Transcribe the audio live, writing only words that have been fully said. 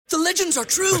The legends are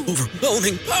true.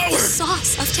 Overwhelming power!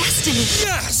 Sauce of destiny.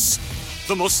 Yes!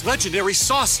 The most legendary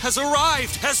sauce has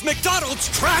arrived as McDonald's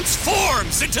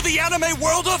transforms into the anime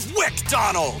world of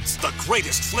WickDonald's. The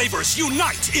greatest flavors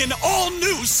unite in all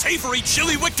new savory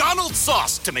chili McDonald's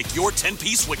sauce to make your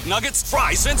 10-piece Wick Nuggets,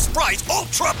 fries, and Sprite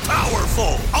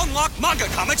ultra-powerful. Unlock manga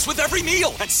comics with every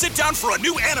meal and sit down for a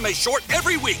new anime short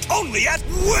every week only at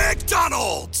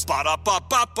WickDonald's.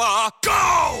 Ba-da-ba-ba-ba,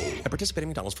 go! At participating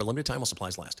McDonald's for a limited time while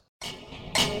supplies last.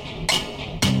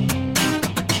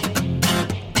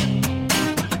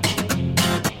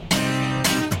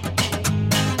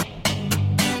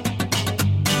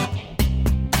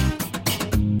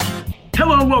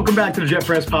 Hello, welcome back to the Jet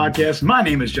Press Podcast. My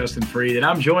name is Justin Freed, and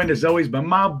I'm joined as always by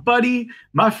my buddy,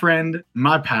 my friend,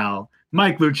 my pal,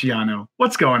 Mike Luciano.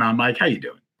 What's going on, Mike? How you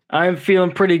doing? I'm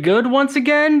feeling pretty good once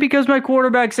again because my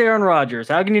quarterback's Aaron Rodgers.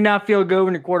 How can you not feel good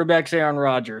when your quarterback's Aaron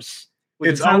Rodgers?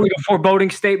 It sounds like a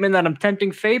foreboding statement that I'm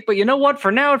tempting fate, but you know what?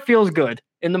 For now, it feels good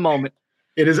in the moment.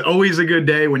 It is always a good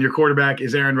day when your quarterback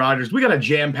is Aaron Rodgers. We got a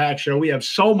jam-packed show. We have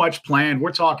so much planned.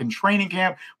 We're talking training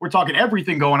camp. We're talking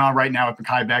everything going on right now with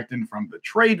Mekhi Becton, from the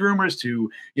trade rumors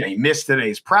to, he missed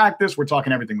today's practice. We're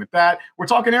talking everything with that. We're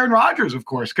talking Aaron Rodgers, of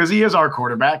course, because he is our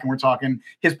quarterback, and we're talking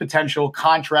his potential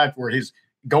contract or his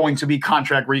going to be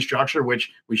contract restructure,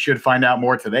 which we should find out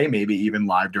more today, maybe even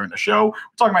live during the show.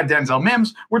 We're talking about Denzel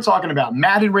Mims. We're talking about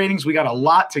Madden ratings. We got a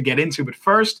lot to get into, but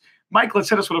first, Mike, let's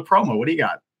hit us with a promo. What do you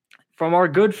got? From our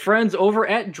good friends over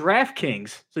at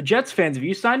DraftKings. So Jets fans, have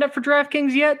you signed up for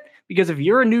DraftKings yet? Because if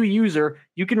you're a new user,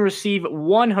 you can receive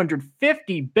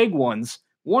 150 big ones,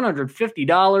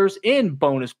 $150 in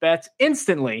bonus bets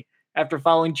instantly after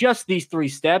following just these 3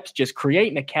 steps. Just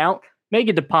create an account, make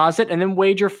a deposit, and then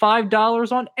wager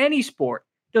 $5 on any sport.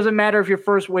 Doesn't matter if your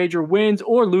first wager wins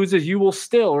or loses, you will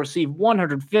still receive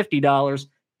 $150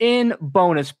 in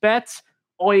bonus bets.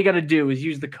 All you got to do is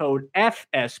use the code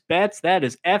FSBETS. That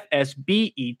is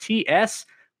FSBETS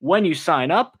when you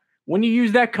sign up. When you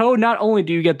use that code, not only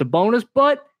do you get the bonus,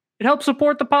 but it helps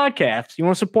support the podcast. You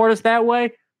want to support us that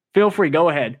way? Feel free. Go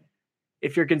ahead.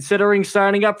 If you're considering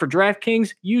signing up for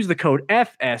DraftKings, use the code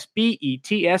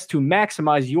FSBETS to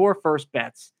maximize your first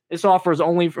bets. This offer is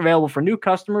only available for new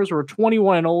customers who are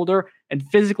 21 and older and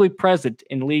physically present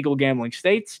in legal gambling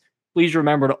states. Please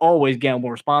remember to always gamble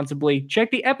responsibly.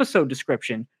 Check the episode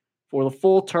description for the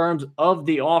full terms of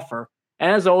the offer.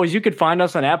 And as always, you can find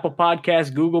us on Apple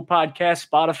Podcasts, Google Podcasts,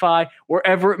 Spotify,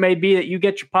 wherever it may be that you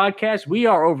get your podcasts. We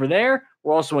are over there.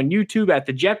 We're also on YouTube at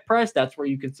the Jet Press. That's where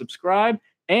you can subscribe.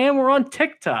 And we're on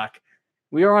TikTok.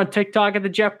 We are on TikTok at the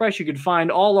Jet Press. You can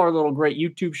find all our little great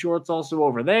YouTube shorts also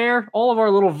over there. All of our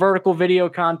little vertical video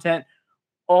content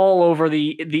all over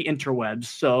the interwebs.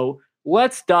 So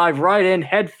let's dive right in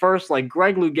head first like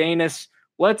Greg Louganis.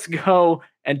 Let's go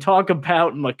and talk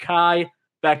about Mekhi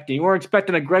Becton. You weren't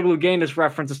expecting a Greg Louganis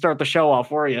reference to start the show off,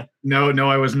 were you? No,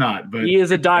 I was not. But he is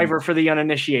a diver for the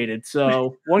uninitiated.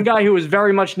 So one guy who is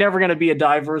very much never going to be a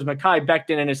diver is Mekhi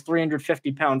Becton in his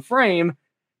 350-pound frame.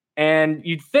 And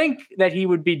you'd think that he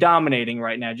would be dominating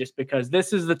right now just because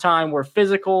this is the time where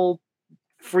physical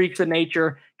freaks of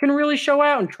nature can really show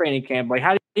out in training camp. Like,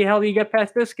 how the hell do you get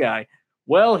past this guy?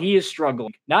 Well, he is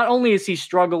struggling. Not only is he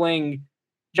struggling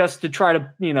just to try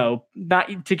to,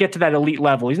 not to get to that elite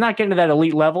level. He's not getting to that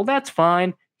elite level. That's fine.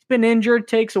 He's been injured.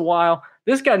 Takes a while.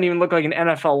 This guy didn't even look like an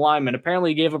NFL lineman.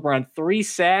 Apparently, he gave up around 3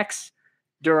 sacks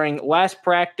during last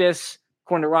practice.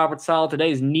 According to Robert Saleh today,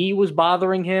 his knee was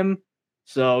bothering him.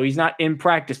 So he's not in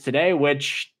practice today,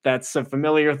 which that's a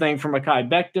familiar thing for Mekhi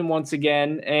Becton once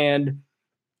again. And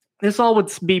this all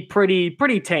would be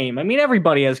pretty tame. I mean,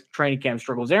 everybody has training camp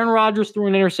struggles. Aaron Rodgers threw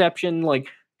an interception. Like,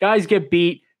 guys get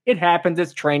beat. It happens.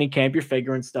 It's training camp. You're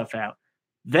figuring stuff out.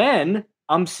 Then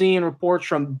I'm seeing reports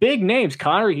from big names,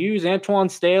 Connor Hughes, Antoine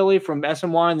Staley from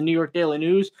SNY and the New York Daily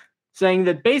News, saying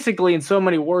that basically in so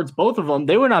many words, both of them,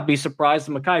 they would not be surprised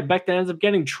if Mekhi Becton ends up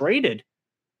getting traded,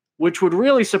 which would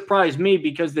really surprise me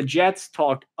because the Jets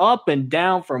talked up and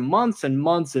down for months and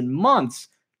months and months.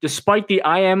 Despite the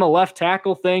I am a left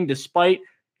tackle thing, despite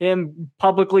him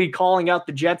publicly calling out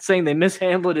the Jets, saying they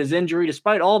mishandled his injury,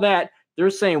 despite all that, they're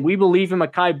saying, we believe in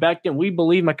Mekhi Becton. We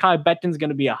believe Mekhi Becton's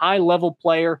going to be a high-level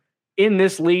player in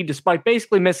this league, despite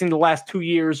basically missing the last 2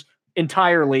 years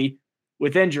entirely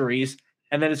with injuries.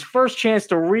 And then his first chance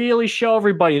to really show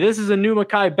everybody, this is a new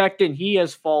Mekhi Becton. He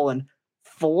has fallen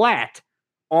flat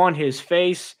on his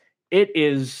face. It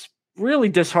is really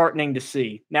disheartening to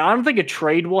see. Now, I don't think a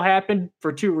trade will happen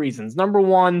for 2 reasons. Number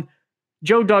one,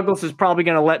 Joe Douglas is probably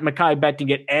going to let Mekhi Becton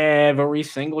get every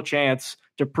single chance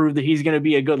to prove that he's going to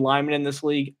be a good lineman in this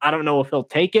league. I don't know if he'll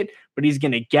take it, but he's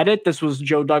going to get it. This was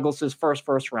Joe Douglas's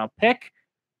first round pick.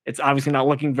 It's obviously not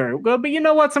looking very good, but you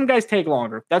know what? Some guys take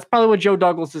longer. That's probably what Joe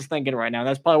Douglas is thinking right now.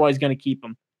 That's probably why he's going to keep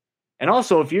him. And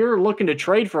also, if you're looking to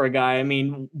trade for a guy, I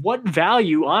mean, what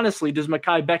value, honestly, does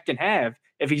Mekhi Becton have?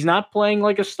 If he's not playing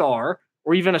like a star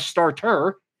or even a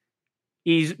starter,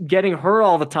 he's getting hurt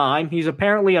all the time. He's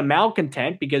apparently a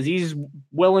malcontent because he's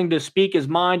willing to speak his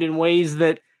mind in ways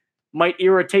that might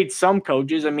irritate some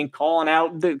coaches. I mean, calling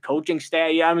out the coaching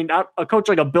staff. Yeah, I mean, a coach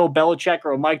like a Bill Belichick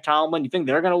or a Mike Tomlin, you think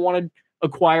they're going to want to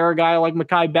acquire a guy like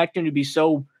Mekhi Becton to be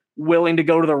so willing to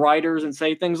go to the writers and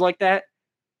say things like that?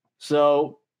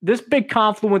 So this big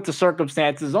confluence of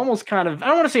circumstances is almost kind of, I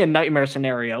don't want to say a nightmare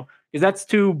scenario because that's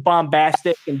too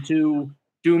bombastic and too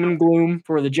doom and gloom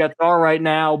for the Jets are right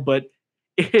now, but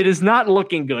it is not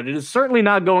looking good. It is certainly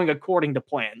not going according to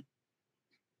plan.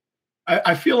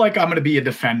 I feel like I'm going to be a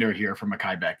defender here for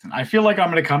Mekhi Becton. I feel like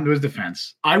I'm going to come to his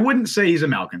defense. I wouldn't say he's a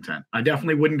malcontent. I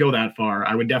definitely wouldn't go that far.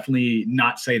 I would definitely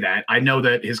not say that. I know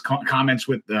that his comments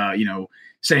with,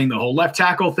 saying the whole left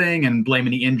tackle thing and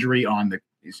blaming the injury on the,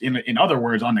 in other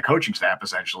words, on the coaching staff,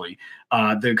 essentially,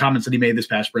 the comments that he made this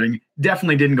past spring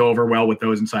definitely didn't go over well with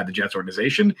those inside the Jets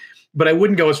organization. But I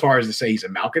wouldn't go as far as to say he's a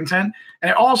malcontent.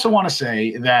 And I also want to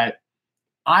say that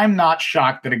I'm not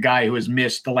shocked that a guy who has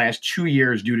missed the last 2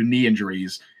 years due to knee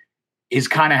injuries is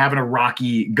kind of having a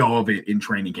rocky go of it in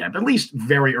training camp, at least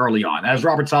very early on. As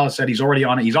Robert Saleh said, he's already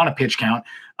on it. He's on a pitch count.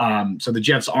 So the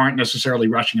Jets aren't necessarily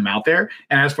rushing him out there.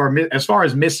 And as far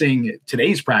as missing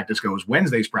today's practice goes,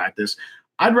 Wednesday's practice,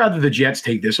 I'd rather the Jets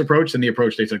take this approach than the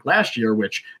approach they took last year,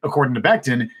 which, according to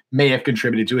Becton, may have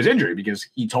contributed to his injury because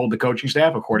he told the coaching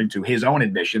staff, according to his own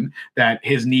admission, that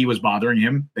his knee was bothering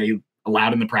him. They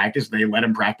allowed him to practice. They let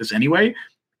him practice anyway.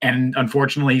 And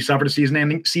unfortunately, he suffered a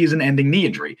season-ending knee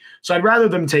injury. So I'd rather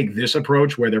them take this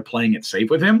approach where they're playing it safe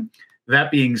with him. That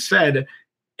being said,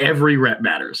 every rep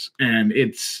matters. And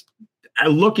it's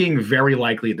looking very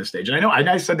likely at this stage. And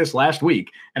I said this last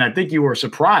week, and I think you were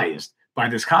surprised by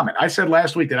this comment. I said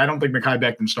last week that I don't think Mekhi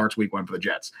Becton starts week 1 for the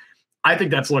Jets. I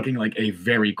think that's looking like a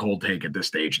very cold take at this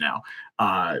stage now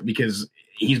because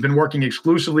he's been working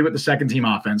exclusively with the second-team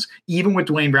offense, even with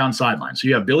Dwayne Brown sidelined. So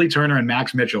you have Billy Turner and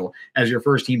Max Mitchell as your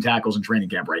first-team tackles in training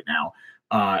camp right now.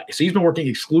 So he's been working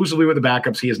exclusively with the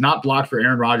backups. He has not blocked for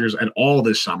Aaron Rodgers at all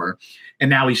this summer. And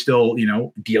now he's still,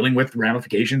 dealing with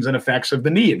ramifications and effects of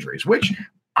the knee injuries, which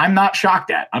I'm not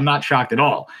shocked at. I'm not shocked at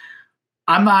all.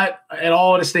 I'm not at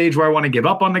all at a stage where I want to give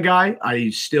up on the guy.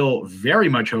 I still very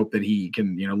much hope that he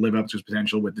can, live up to his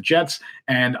potential with the Jets.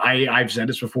 And I've said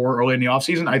this before early in the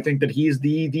offseason. I think that he's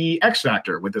the X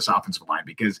factor with this offensive line,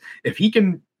 because if he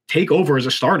can take over as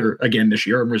a starter again this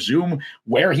year and resume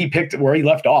where he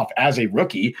left off as a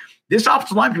rookie, this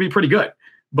offensive line could be pretty good.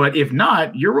 But if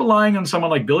not, you're relying on someone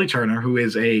like Billy Turner, who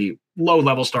is a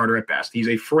low-level starter at best. He's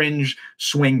a fringe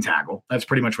swing tackle. That's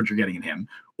pretty much what you're getting in him.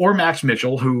 Or Max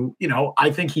Mitchell, who, I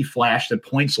think he flashed at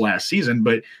points last season,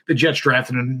 but the Jets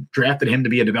drafted him to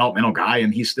be a developmental guy,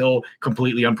 and he's still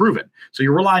completely unproven. So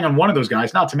you're relying on one of those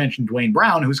guys, not to mention Dwayne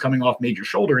Brown, who's coming off major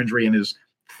shoulder injury and is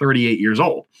 38 years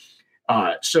old.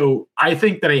 So I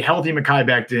think that a healthy Mekhi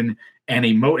Becton and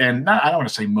I don't want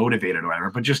to say motivated or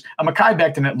whatever, but just a Mekhi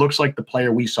Becton that looks like the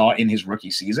player we saw in his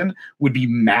rookie season would be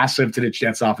massive to the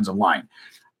Jets offensive line.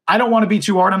 I don't want to be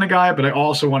too hard on the guy, but I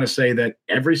also want to say that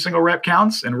every single rep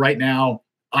counts. And right now,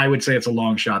 I would say it's a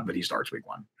long shot that he starts week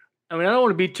 1. I mean, I don't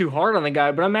want to be too hard on the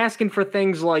guy, but I'm asking for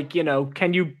things like,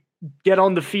 can you get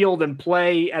on the field and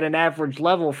play at an average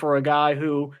level for a guy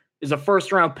who is a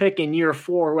first-round pick in year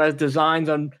 4 who has designs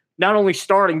on not only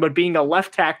starting, but being a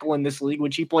left tackle in this league,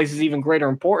 which he places even greater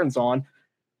importance on.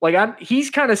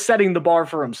 He's kind of setting the bar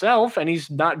for himself, and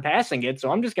he's not passing it. So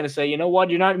I'm just going to say, you know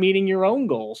what? You're not meeting your own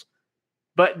goals.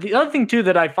 But the other thing, too,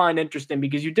 that I find interesting,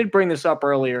 because you did bring this up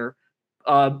earlier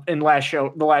in the last show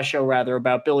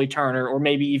about Billy Turner, or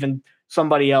maybe even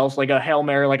somebody else, like a Hail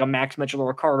Mary, like a Max Mitchell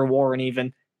or a Carter Warren,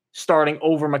 even starting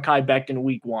over Mekhi Becton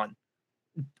week 1.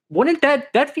 Wouldn't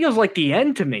that feels like the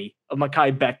end to me of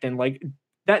Mekhi Becton?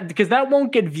 That, because that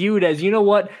won't get viewed as,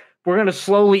 we're going to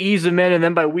slowly ease him in, and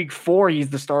then by week 4, he's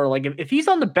the starter. If he's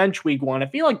on the bench week 1, I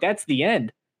feel like that's the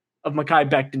end of Mekhi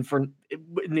Becton for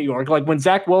New York. Like when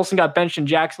Zach Wilson got benched in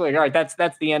Jacksonville, all right,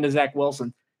 that's the end of Zach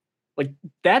Wilson.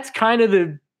 That's kind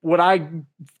of what I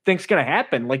think's going to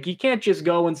happen. You can't just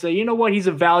go and say, you know what, he's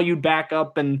a valued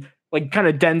backup and kind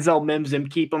of Denzel Mims him,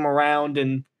 keep him around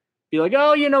and be like,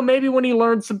 oh, maybe when he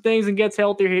learns some things and gets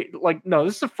healthier, no,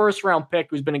 this is a first-round pick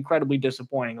who's been incredibly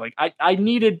disappointing. I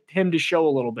needed him to show a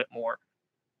little bit more,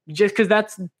 just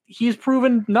because he's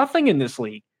proven nothing in this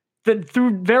league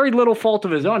through very little fault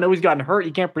of his own. I know he's gotten hurt.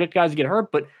 You can't predict guys to get hurt,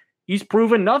 but he's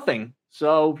proven nothing.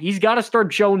 So he's got to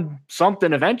start showing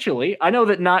something eventually. I know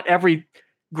that not every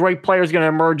great player is going to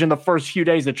emerge in the first few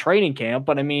days of training camp.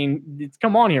 But I mean,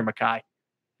 come on here, Mekhi.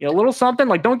 A little something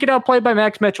like don't get outplayed by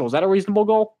Max Mitchell. Is that a reasonable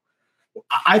goal?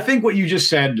 I think what you just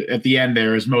said at the end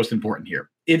there is most important here.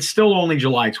 It's still only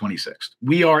July 26th.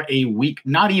 We are a week,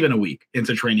 not even a week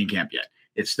into training camp yet.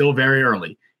 It's still very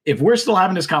early. If we're still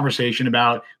having this conversation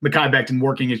about Mekhi Becton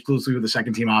working exclusively with the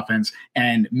second team offense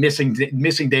and missing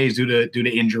days due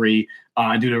to injury,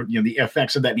 due to the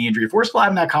effects of that knee injury, if we're still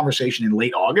having that conversation in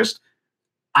late August,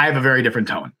 I have a very different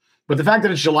tone. But the fact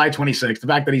that it's July 26th, the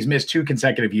fact that he's missed 2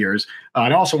 consecutive years,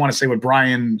 I also want to say what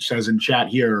Brian says in chat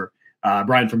here.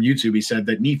 Brian from YouTube, he said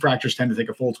that knee fractures tend to take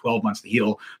a full 12 months to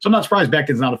heal. So I'm not surprised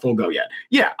Becton's not a full go yet.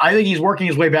 Yeah, I think he's working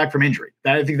his way back from injury.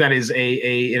 I think that is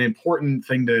an important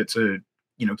thing to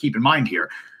keep in mind here.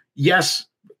 Yes,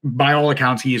 by all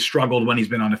accounts, he has struggled when he's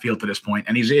been on the field to this point,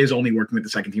 and he is only working with the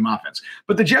second team offense.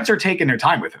 But the Jets are taking their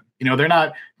time with him. They're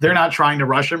not trying to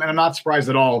rush him, and I'm not surprised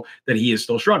at all that he is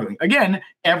still struggling. Again,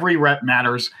 every rep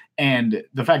matters, and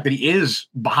the fact that he is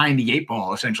behind the 8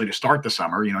 ball essentially to start the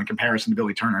summer, in comparison to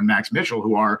Billy Turner and Max Mitchell,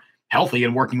 who are healthy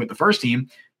and working with the first team,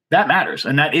 that matters,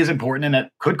 and that is important, and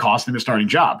that could cost him a starting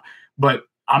job. But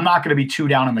I'm not going to be too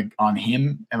down on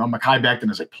him and on Mekhi Becton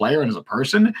as a player and as a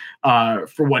person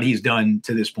for what he's done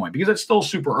to this point, because it's still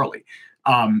super early.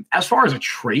 As far as a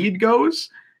trade goes,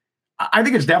 I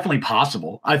think it's definitely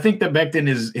possible. I think that Becton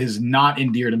is not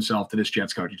endeared himself to this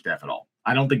Jets coaching staff at all.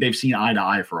 I don't think they've seen eye to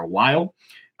eye for a while.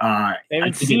 They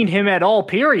haven't seen him at all,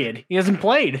 period. He hasn't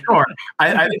played. Sure.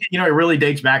 I think, it really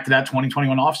dates back to that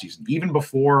 2021 offseason. Even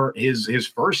before his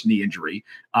first knee injury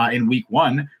in week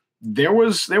 1, there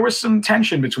was some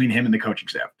tension between him and the coaching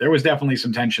staff. There was definitely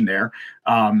some tension there.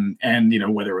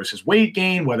 And, whether it was his weight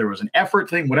gain, whether it was an effort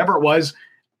thing, whatever it was,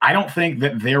 I don't think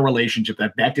that their relationship,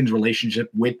 that Becton's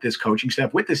relationship with this coaching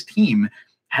staff, with this team,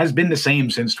 has been the same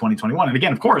since 2021. And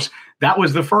again, of course, that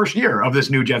was the first year of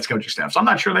this new Jets coaching staff. So I'm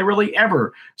not sure they really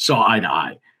ever saw eye to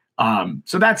eye.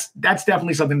 So that's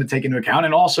definitely something to take into account.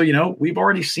 And also, we've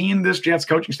already seen this Jets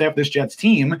coaching staff, this Jets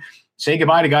team, say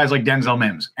goodbye to guys like Denzel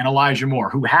Mims and Elijah Moore,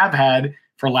 who have had,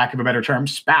 for lack of a better term,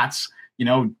 spats,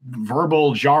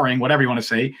 verbal jarring, whatever you want to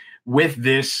say, with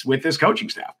this coaching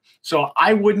staff. So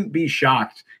I wouldn't be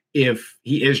shocked if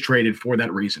he is traded for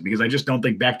that reason, because I just don't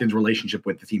think Becton's relationship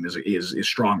with the team is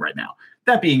strong right now.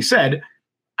 That being said,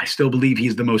 I still believe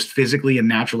he's the most physically and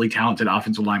naturally talented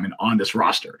offensive lineman on this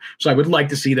roster. So I would like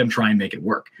to see them try and make it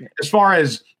work. As far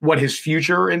as what his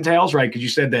future entails, right? Because you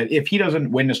said that if he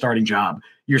doesn't win the starting job,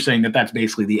 you're saying that that's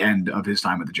basically the end of his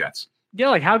time with the Jets. Yeah,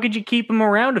 like how could you keep him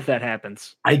around if that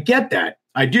happens? I get that.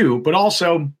 I do. But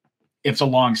also, it's a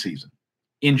long season.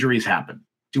 Injuries happen.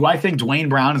 Do I think Dwayne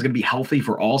Brown is going to be healthy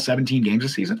for all 17 games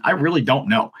this season? I really don't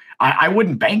know. I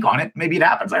wouldn't bank on it. Maybe it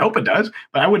happens. I hope it does,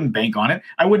 but I wouldn't bank on it.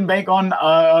 I wouldn't bank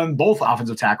on both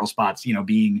offensive tackle spots,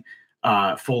 being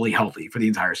fully healthy for the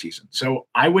entire season. So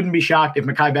I wouldn't be shocked if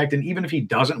Mekhi Becton, even if he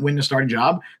doesn't win the starting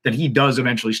job, that he does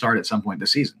eventually start at some point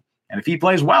this season. And if he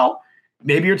plays well,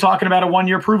 maybe you're talking about a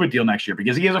 1-year prove-it deal next year,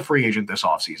 because he is a free agent this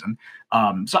offseason.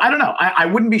 So I don't know. I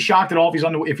wouldn't be shocked at all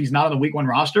if he's not on the week 1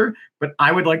 roster, but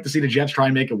I would like to see the Jets try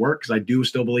and make it work, because I do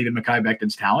still believe in Mekhi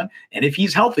Becton's talent. And if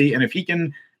he's healthy, and if he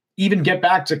can even get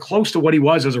back to close to what he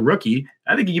was as a rookie,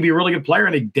 I think he could be a really good player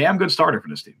and a damn good starter for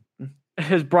this team.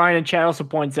 As Brian in chat also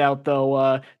points out,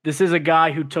 though, this is a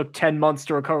guy who took 10 months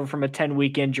to recover from a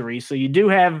 10-week injury. So you do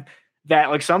have that,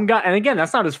 like some guy, and again,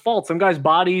 that's not his fault. Some guys'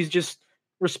 bodies just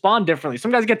respond differently.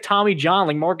 Some guys get Tommy John,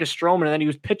 like Marcus Stroman, and then he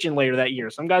was pitching later that year.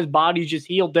 Some guys' bodies just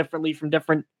heal differently from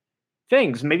different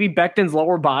things. Maybe Becton's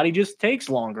lower body just takes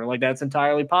longer. Like, that's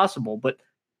entirely possible. But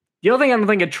the other thing I don't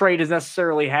think a trade is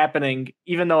necessarily happening,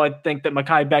 even though I think that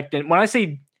Mekhi Becton, when I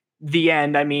say the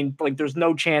end, I mean, like, there's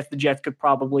no chance the Jets could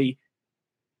probably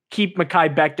keep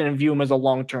Mekhi Becton and view him as a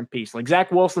long-term piece. Like,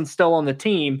 Zach Wilson's still on the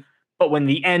team, but when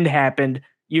the end happened,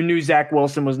 you knew Zach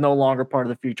Wilson was no longer part of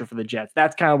the future for the Jets.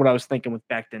 That's kind of what I was thinking with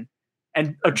Becton.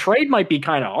 And a trade might be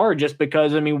kind of hard, just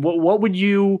because, I mean, what would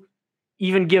you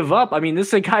even give up? I mean, this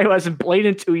is a guy who hasn't played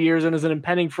in 2 years and is an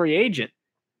impending free agent.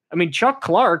 I mean, Chuck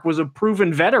Clark was a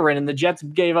proven veteran, and the Jets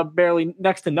gave up barely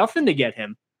next to nothing to get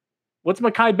him. What's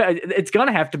Mekhi Becton? It's going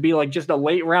to have to be like just a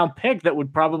late round pick that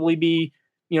would probably be,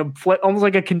 almost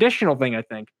like a conditional thing, I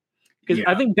think. Because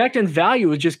I think Becton's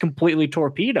value is just completely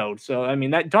torpedoed. So, I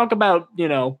mean, that talk about,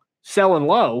 selling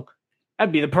low,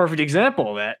 that'd be the perfect example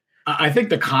of that. I think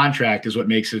the contract is what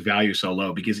makes his value so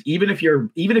low, because even if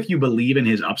you believe in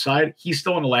his upside, he's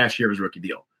still in the last year of his rookie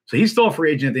deal. So he's still a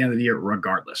free agent at the end of the year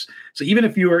regardless. So even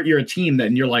if you're a team that,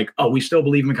 and you're like, oh, we still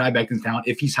believe in Mekhi Becton's talent.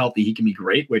 If he's healthy, he can be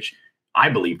great, which I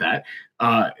believe that.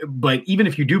 But even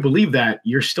if you do believe that,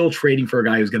 you're still trading for a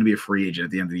guy who's going to be a free agent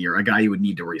at the end of the year, a guy you would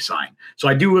need to re-sign. So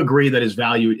I do agree that his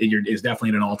value is definitely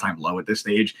at an all-time low at this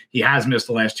stage. He has missed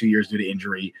the last 2 years due to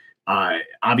injury.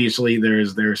 Obviously,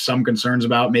 there's some concerns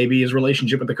about maybe his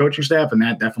relationship with the coaching staff, and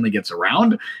that definitely gets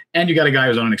around. And you got a guy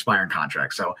who's on an expiring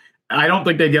contract. So I don't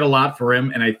think they get a lot for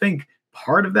him. And I think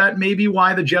part of that may be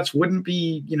why the Jets wouldn't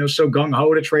be, so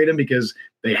gung-ho to trade him, because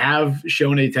they have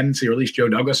shown a tendency, or at least Joe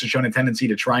Douglas has shown a tendency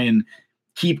to try and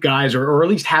keep guys or at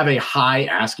least have a high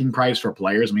asking price for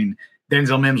players. I mean,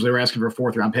 Denzel Mims, they were asking for a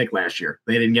 4th-round pick last year.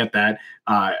 They didn't get that.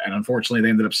 And unfortunately, they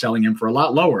ended up selling him for a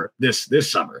lot lower this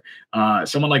summer.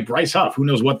 Someone like Bryce Huff, who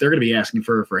knows what they're going to be asking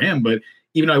for him. But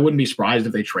even though I wouldn't be surprised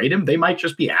if they trade him, they might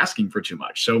just be asking for too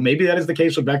much. So maybe that is the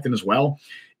case with Becton as well.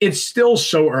 It's still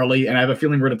so early, and I have a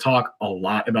feeling we're going to talk a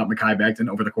lot about Mekhi Becton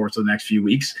over the course of the next few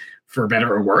weeks, for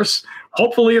better or worse.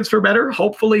 Hopefully it's for better.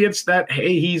 Hopefully it's that,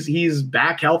 hey, he's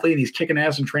back healthy and he's kicking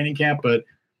ass in training camp. But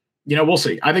we'll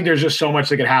see. I think there's just so much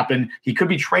that could happen. He could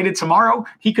be traded tomorrow.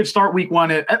 He could start week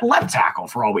 1 at left tackle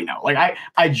for all we know. Like,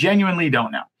 I genuinely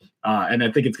don't know. And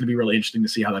I think it's going to be really interesting to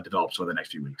see how that develops over the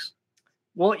next few weeks.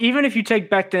 Well, even if you take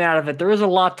Becton out of it, there is a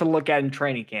lot to look at in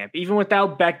training camp. Even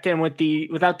without Becton,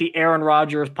 without the Aaron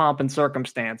Rodgers pomp and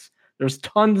circumstance, there's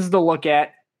tons to look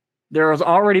at. There has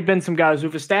already been some guys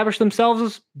who've established themselves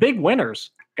as big winners,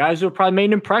 guys who have probably made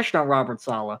an impression on Robert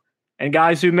Saleh, and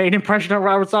guys who made an impression on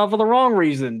Robert Saleh for the wrong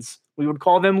reasons. We would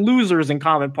call them losers in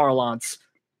common parlance.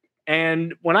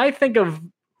 And when I think of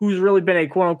who's really been a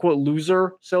quote-unquote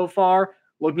loser so far,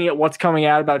 looking at what's coming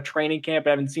out about training camp, I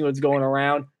haven't seen what's going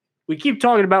around. We keep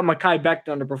talking about Mekhi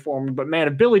Becton underperforming, but man,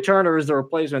 if Billy Turner is the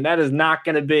replacement, that is not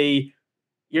going to be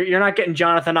 – you're not getting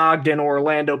Jonathan Ogden or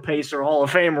Orlando Pace or Hall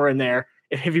of Famer in there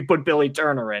if you put Billy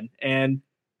Turner in. And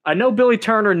I know Billy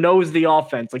Turner knows the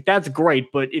offense. Like, that's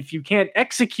great, but if you can't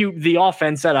execute the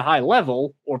offense at a high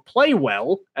level or play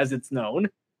well, as it's known,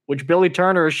 which Billy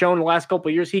Turner has shown the last couple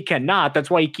of years he cannot. That's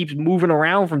why he keeps moving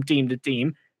around from team to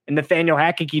team, and Nathaniel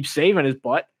Hackett keeps saving his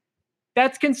butt.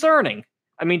 That's concerning.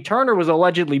 I mean, Turner was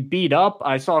allegedly beat up.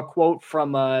 I saw a quote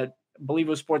from, I believe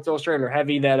it was Sports Illustrated or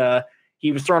Heavy, that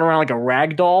he was thrown around like a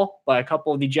rag doll by a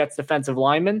couple of the Jets defensive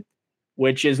linemen,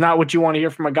 which is not what you want to hear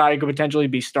from a guy who could potentially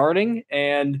be starting.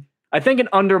 And I think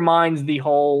it undermines the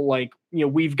whole,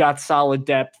 we've got solid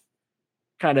depth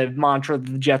kind of mantra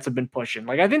that the Jets have been pushing.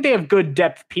 Like, I think they have good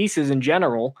depth pieces in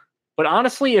general, but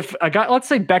honestly, if a guy, let's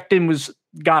say Becton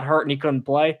got hurt and he couldn't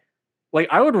play, like,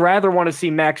 I would rather want to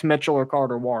see Max Mitchell or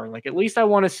Carter Warren. Like, at least I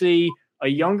want to see a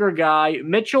younger guy.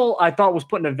 Mitchell, I thought, was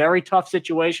put in a very tough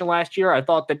situation last year. I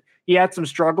thought that he had some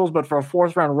struggles, but for a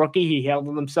 4th-round rookie, he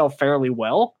handled himself fairly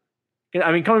well.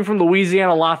 I mean, coming from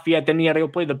Louisiana Lafayette, then he had to go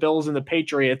play the Bills and the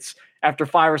Patriots after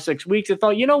 5 or 6 weeks. I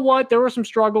thought, you know what? There were some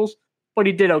struggles, but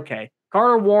he did okay.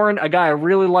 Carter Warren, a guy I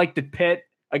really liked at Pitt,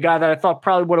 a guy that I thought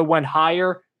probably would have went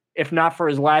higher if not for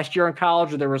his last year in college,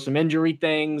 where there were some injury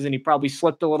things and he probably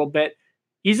slipped a little bit.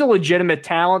 He's a legitimate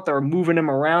talent. They're moving him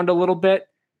around a little bit.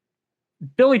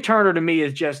 Billy Turner, to me,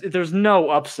 is just, there's no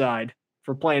upside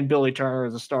for playing Billy Turner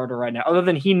as a starter right now, other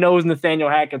than he knows Nathaniel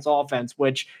Hackett's offense,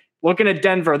 which, looking at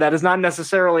Denver, that is not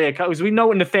necessarily because we know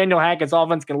what Nathaniel Hackett's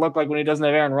offense can look like when he doesn't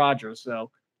have Aaron Rodgers. So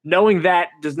knowing that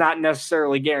does not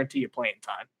necessarily guarantee you playing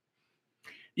time.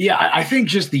 Yeah, I think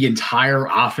just the entire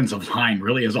offensive line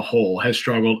really as a whole has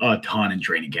struggled a ton in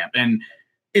training camp. And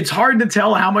it's hard to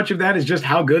tell how much of that is just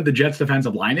how good the Jets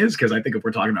defensive line is, because I think if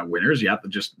we're talking about winners, you have to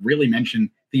just really mention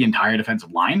the entire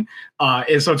defensive line. So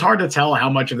it's hard to tell how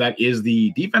much of that is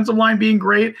the defensive line being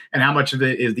great and how much of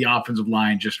it is the offensive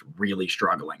line just really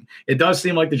struggling. It does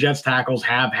seem like the Jets tackles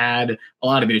have had a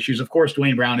lot of issues. Of course,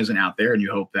 Dwayne Brown isn't out there, and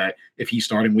you hope that if he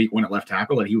started week 1 at left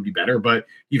tackle, that he would be better. But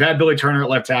you've had Billy Turner at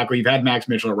left tackle. You've had Max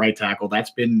Mitchell at right tackle.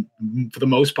 That's been, for the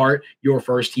most part, your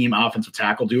first team offensive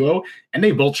tackle duo, and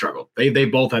they both struggled. They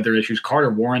both had their issues. Carter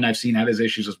Warren, I've seen, had his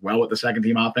issues as well with the second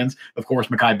team offense. Of course,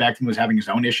 Mekhi Becton was having his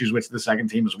own issues with the second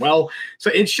team as well. So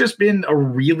it's just been a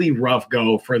really rough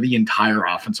go for the entire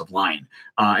offensive line.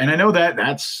 And I know that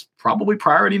that's probably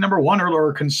priority number 1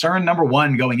 or concern number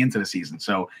 1 going into the season.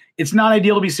 So it's not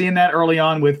ideal to be seeing that early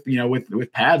on with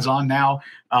pads on now.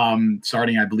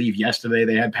 Starting, I believe, yesterday,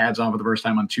 they had pads on for the first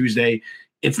time on Tuesday.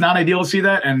 It's not ideal to see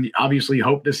that, and obviously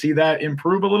hope to see that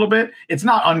improve a little bit. It's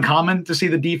not uncommon to see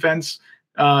the defense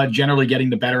generally getting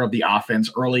the better of the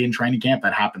offense early in training camp.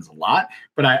 That happens a lot,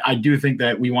 but I do think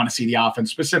that we want to see the offense,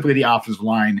 specifically the offensive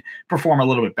line, perform a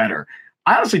little bit better.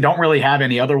 I honestly don't really have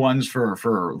any other ones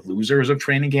for losers of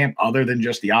training camp other than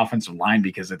just the offensive line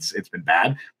because it's been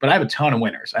bad. But I have a ton of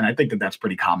winners, and I think that that's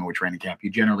pretty common with training camp.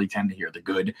 You generally tend to hear the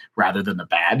good rather than the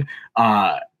bad.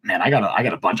 Man, I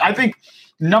got a bunch. I think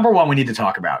number one we need to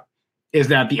talk about is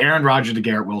that the Aaron Rodgers to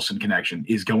Garrett Wilson connection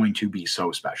is going to be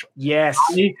so special. Yes,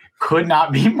 I could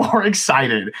not be more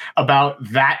excited about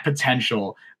that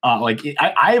potential.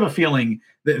 I have a feeling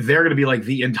that they're going to be like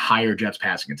the entire Jets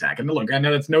passing attack. And look, I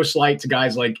know that's no slight to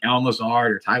guys like Alan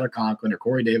Lazard or Tyler Conklin or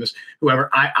Corey Davis, whoever.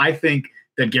 I think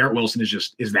that Garrett Wilson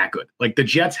is that good. Like the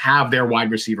Jets have their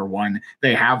wide receiver one,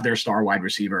 they have their star wide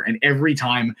receiver. And every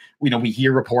time, we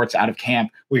hear reports out of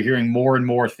camp, we're hearing more and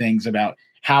more things about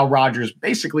how Rodgers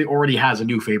basically already has a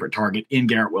new favorite target in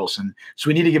Garrett Wilson. So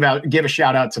we need to give a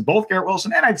shout out to both Garrett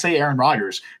Wilson and I'd say Aaron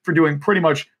Rodgers for doing pretty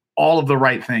much all of the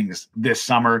right things this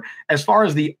summer. As far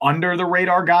as the under the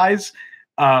radar guys,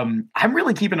 I'm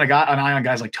really keeping an eye on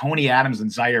guys like Tony Adams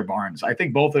and Zaire Barnes. I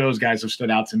think both of those guys have stood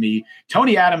out to me.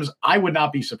 Tony Adams, I would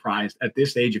not be surprised at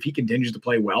this stage if he continues to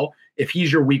play well, if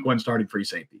he's your week one starting free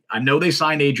safety. I know they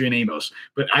signed Adrian Amos,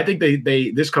 but I think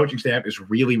this coaching staff is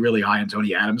really, really high on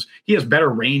Tony Adams. He has better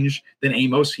range than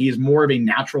Amos. He is more of a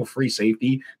natural free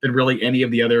safety than really any of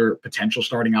the other potential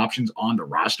starting options on the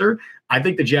roster. I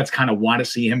think the Jets kind of want to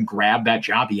see him grab that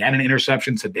job. He had an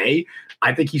interception today.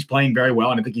 I think he's playing very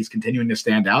well, and I think he's continuing to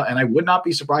stand out. And I would not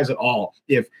be surprised at all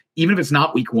if, even if it's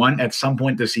not week one, at some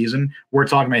point this season, we're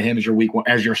talking about him as your week one,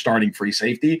 as your starting free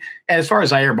safety. And as far as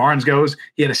Zaire Barnes goes,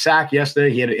 he had a sack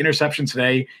yesterday. He had an interception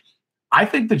today. I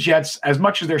think the Jets, as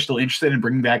much as they're still interested in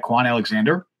bringing back Quan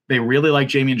Alexander, they really like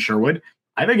Jamien Sherwood.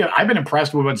 I think I've been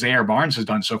impressed with what Zaire Barnes has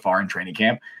done so far in training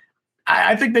camp.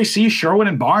 I think they see Sherwood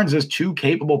and Barnes as two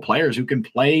capable players who can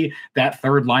play that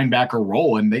third linebacker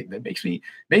role, and that makes me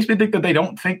think that they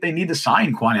don't think they need to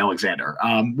sign Quan Alexander,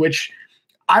 which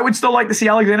I would still like to see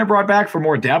Alexander brought back for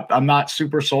more depth. I'm not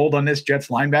super sold on this Jets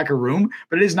linebacker room,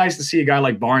 but it is nice to see a guy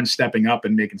like Barnes stepping up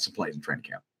and making some plays in training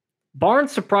camp.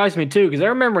 Barnes surprised me too, because I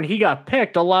remember when he got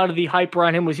picked, a lot of the hype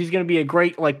around him was he's going to be a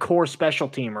great core special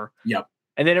teamer. Yep.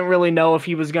 And they didn't really know if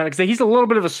he was going to, because he's a little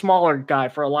bit of a smaller guy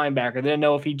for a linebacker. They didn't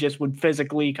know if he just would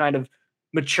physically kind of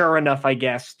mature enough, I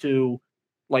guess, to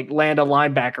land a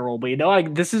linebacker role.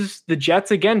 But this is the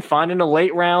Jets again, finding a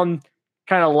late round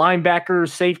kind of linebacker,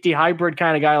 safety hybrid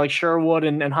kind of guy like Sherwood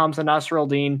and Hamza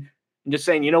Nasruddin, and just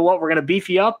saying, you know what, we're going to beef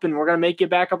you up and we're going to make you a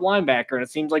backup linebacker. And it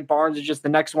seems like Barnes is just the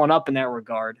next one up in that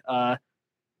regard.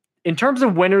 In terms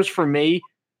of winners for me,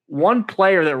 one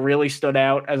player that really stood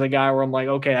out as a guy where I'm like,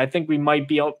 okay, I think we might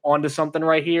be onto something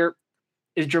right here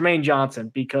is Jermaine Johnson,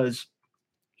 because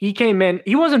he came in,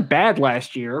 he wasn't bad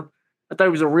last year. I thought he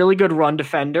was a really good run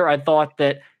defender. I thought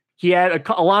that he had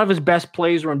a lot of his best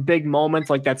plays were in big moments,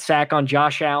 like that sack on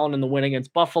Josh Allen in the win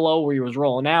against Buffalo where he was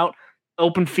rolling out.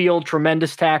 Open field,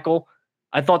 tremendous tackle.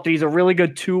 I thought that he's a really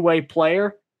good two-way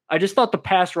player. I just thought the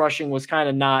pass rushing was kind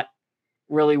of not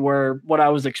really what I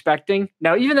was expecting.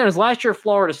 Now, even in his last year at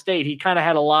Florida State, he kind of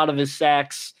had a lot of his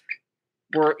sacks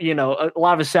were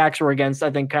against,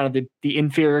 I think, kind of the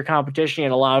inferior competition. He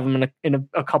had a lot of them in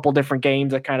a couple different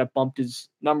games that kind of bumped his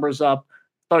numbers up.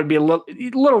 Thought it'd be a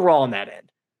little raw on that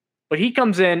end. But he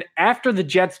comes in after the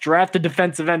Jets drafted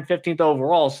defensive end 15th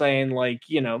overall, saying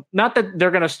not that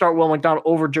they're going to start Will McDonald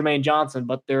over Jermaine Johnson,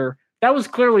 but that was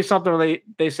clearly something where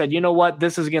they said, you know what,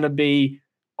 this is going to be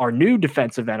our new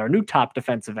defensive end, our new top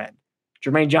defensive end.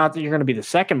 Jermaine Johnson, you're going to be the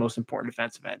second most important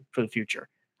defensive end for the future.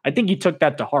 I think he took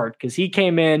that to heart because he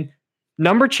came in,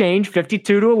 number change,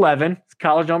 52 to 11,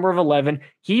 college number of 11.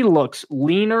 He looks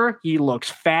leaner. He looks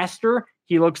faster.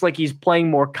 He looks like he's playing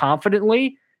more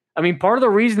confidently. I mean, part of the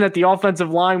reason that the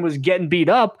offensive line was getting beat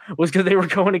up was because they were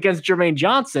going against Jermaine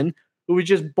Johnson, who was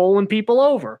just bowling people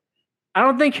over. I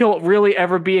don't think he'll really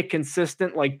ever be a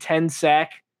consistent 10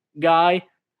 sack guy.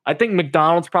 I think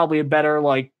McDonald's probably a better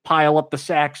pile up the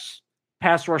sacks,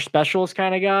 pass rush specialist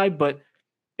kind of guy. But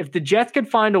if the Jets could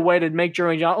find a way to make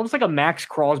Jermaine Johnson almost like a Max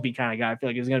Crosby kind of guy, I feel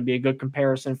like he's going to be a good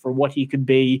comparison for what he could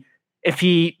be if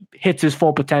he hits his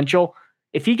full potential.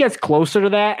 If he gets closer to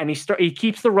that and he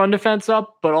keeps the run defense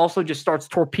up, but also just starts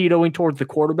torpedoing towards the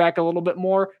quarterback a little bit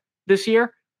more this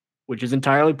year, which is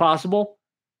entirely possible,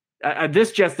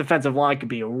 this Jets defensive line could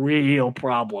be a real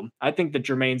problem. I think that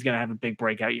Jermaine's going to have a big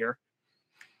breakout year.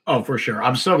 Oh, for sure.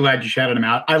 I'm so glad you shouted him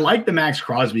out. I like the Max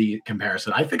Crosby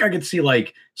comparison. I think I could see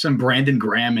some Brandon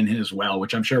Graham in him as well,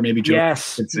 which I'm sure maybe Joe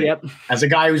could see. Yep. As a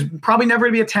guy who's probably never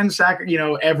going to be a 10 sack,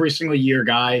 every single year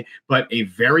guy, but a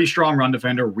very strong run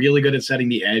defender, really good at setting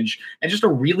the edge, and just a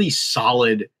really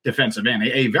solid defensive end,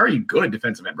 a very good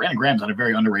defensive end. Brandon Graham's had a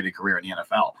very underrated career in the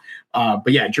NFL.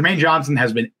 But yeah, Jermaine Johnson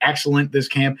has been excellent this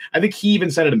camp. I think he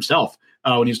even said it himself.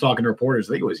 when he was talking to reporters.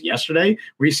 I think it was yesterday,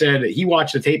 where he said he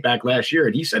watched the tape back last year,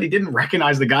 and he said he didn't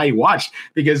recognize the guy he watched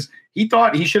because he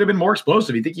thought he should have been more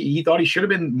explosive. He thought he should have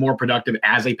been more productive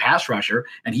as a pass rusher,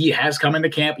 and he has come into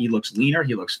camp. He looks leaner.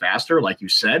 He looks faster, like you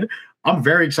said. I'm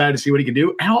very excited to see what he can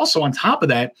do. And also on top of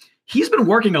that, he's been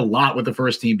working a lot with the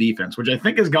first team defense, which I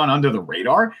think has gone under the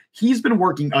radar. He's been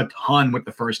working a ton with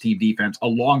the first team defense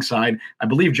alongside, I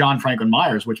believe, John Franklin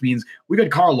Myers, which means we've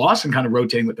got Carl Lawson kind of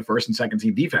rotating with the first and second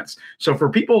team defense. So for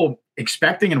people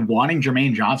expecting and wanting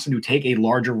Jermaine Johnson to take a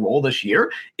larger role this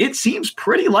year, it seems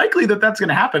pretty likely that that's going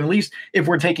to happen, at least if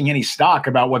we're taking any stock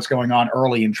about what's going on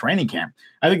early in training camp.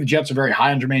 I think the Jets are very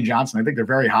high on Jermaine Johnson. I think they're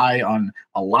very high on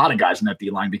a lot of guys in that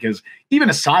D-line because even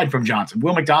aside from Johnson,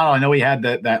 Will McDonald, I know he had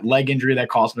that leg injury that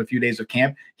cost him a few days of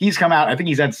camp. He's come out. I think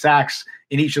he's had sacks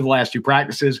in each of the last two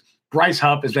practices. Bryce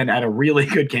Huff has been at a really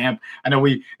good camp. I know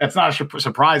that's not a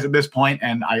surprise at this point,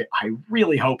 and I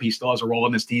really hope he still has a role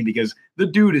in this team because the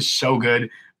dude is so good.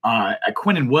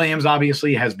 Quinnen Williams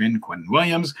obviously has been Quinnen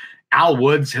Williams. Al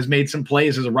Woods has made some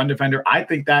plays as a run defender. I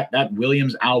think that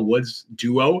Williams-Al Woods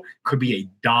duo could be a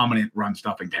dominant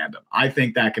run-stuffing tandem. I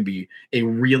think that could be a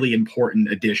really important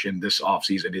addition this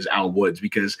offseason is Al Woods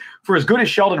because for as good as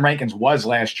Sheldon Rankins was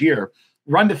last year,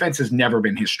 run defense has never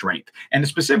been his strength. And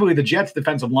specifically, the Jets'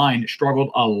 defensive line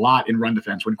struggled a lot in run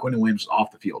defense when Quinnen Williams was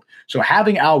off the field. So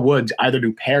having Al Woods either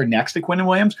to pair next to Quinnen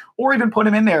Williams or even put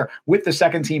him in there with the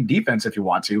second-team defense if you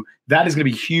want to, that is going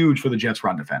to be huge for the Jets'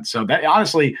 run defense. So that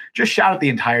honestly, just shout out the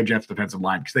entire Jets defensive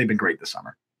line because they've been great this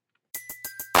summer.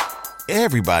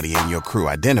 Everybody in your crew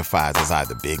identifies as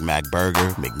either Big Mac Burger,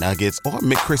 McNuggets, or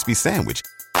McCrispy Sandwich.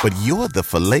 But you're the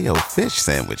Filet-O-Fish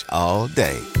Sandwich all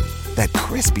day. That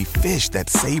crispy fish, that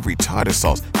savory tartar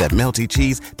sauce, that melty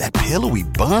cheese, that pillowy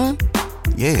bun.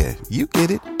 Yeah, you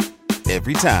get it.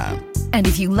 Every time. And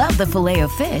if you love the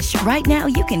Filet-O-Fish, right now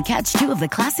you can catch two of the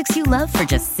classics you love for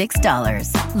just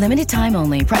 $6. Limited time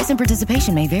only. Price and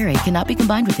participation may vary. Cannot be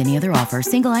combined with any other offer.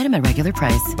 Single item at regular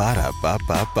price.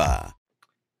 Ba-da-ba-ba-ba.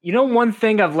 You know, one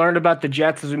thing I've learned about the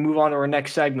Jets as we move on to our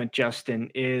next segment,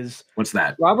 Justin, is what's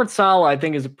that? Robert Saleh, I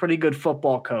think, is a pretty good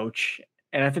football coach,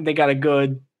 and I think they got a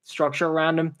good structure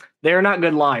around him. They're not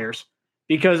good liars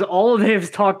because all of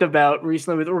they've talked about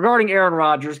recently regarding Aaron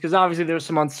Rodgers, because obviously there's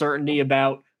some uncertainty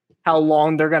about how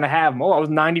long they're going to have him. Oh, I was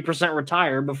 90%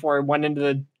 retired before I went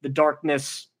into the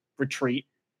darkness retreat.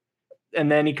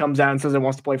 And then he comes out and says he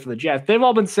wants to play for the Jets. They've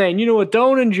all been saying, you know what,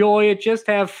 don't enjoy it, just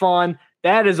have fun.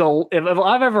 That is if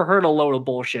I've ever heard a load of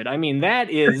bullshit. I mean,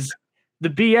 that is the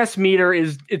BS meter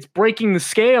it's breaking the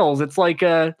scales. It's like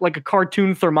a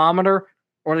cartoon thermometer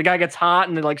or the guy gets hot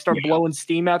and they like start blowing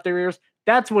steam out their ears.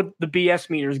 That's what the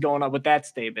BS meter is going up with that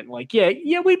statement. Like,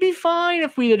 yeah, we'd be fine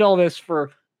if we did all this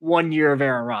for 1 year of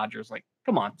Aaron Rodgers. Like,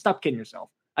 come on, stop kidding yourself.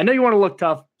 I know you want to look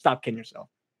tough. Stop kidding yourself.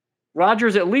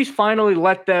 Rodgers at least finally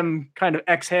let them kind of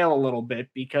exhale a little bit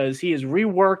because he has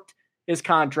reworked his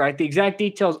contract. The exact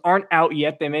details aren't out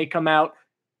yet. They may come out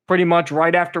pretty much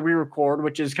right after we record,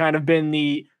 which has kind of been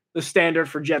the standard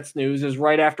for Jets news is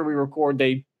right after we record,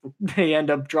 they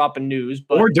end up dropping news.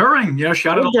 But or during,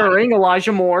 shout out during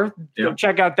Elijah Moore. Yeah. Go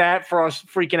check out that for us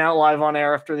freaking out live on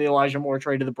air after the Elijah Moore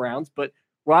trade to the Browns. But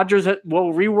Rodgers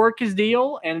will rework his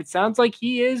deal, and it sounds like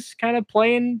he is kind of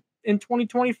playing in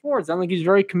 2024. It sounds like he's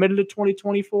very committed to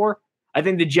 2024. I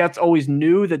think the Jets always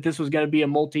knew that this was going to be a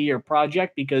multi-year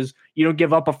project because you don't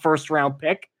give up a first-round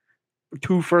pick,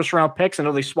 2 first-round picks. I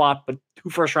know they swapped, but 2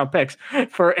 first-round picks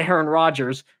for Aaron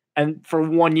Rodgers and for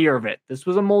 1 year of it. This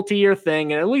was a multi-year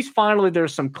thing, and at least finally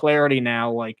there's some clarity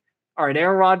now. Like, all right,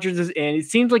 Aaron Rodgers is in. It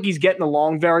seems like he's getting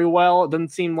along very well. It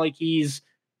doesn't seem like he's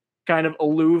kind of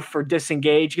aloof or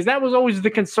disengaged because that was always the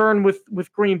concern with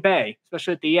Green Bay,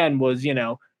 especially at the end was,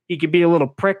 he could be a little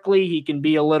prickly. He can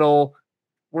be a little,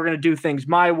 we're going to do things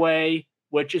my way,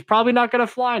 which is probably not going to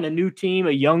fly in a new team,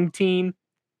 a young team.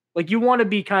 Like you want to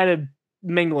be kind of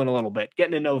mingling a little bit,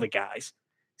 getting to know the guys.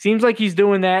 Seems like he's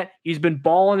doing that. He's been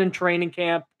balling in training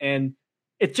camp, and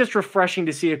it's just refreshing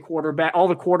to see a quarterback. All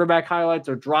the quarterback highlights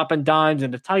are dropping dimes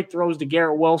and the tight throws to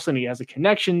Garrett Wilson. He has a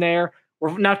connection there.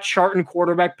 We're not charting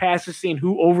quarterback passes, seeing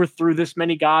who overthrew this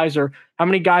many guys or how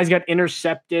many guys got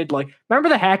intercepted. Like, remember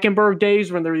the Hackenberg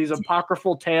days when there were these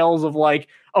apocryphal tales of like,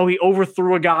 oh, he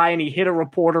overthrew a guy and he hit a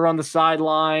reporter on the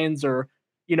sidelines, or,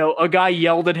 a guy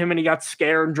yelled at him and he got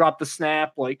scared and dropped the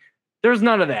snap. Like, there's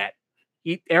none of that.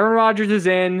 Aaron Rodgers is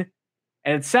in,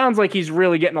 and it sounds like he's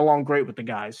really getting along great with the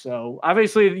guys. So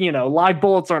obviously, live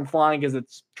bullets aren't flying because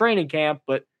it's training camp,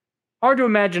 but hard to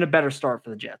imagine a better start for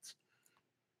the Jets.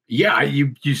 Yeah,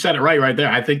 you said it right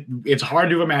there. I think it's hard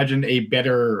to imagine a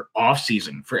better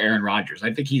offseason for Aaron Rodgers.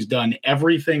 I think he's done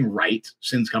everything right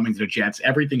since coming to the Jets.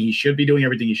 Everything he should be doing,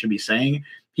 everything he should be saying,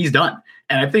 he's done.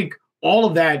 And I think all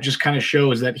of that just kind of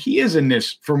shows that he is in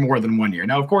this for more than 1 year.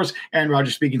 Now, of course, Aaron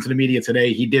Rodgers speaking to the media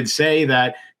today, he did say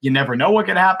that you never know what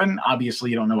could happen.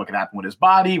 Obviously, you don't know what could happen with his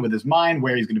body, with his mind,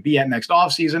 where he's going to be at next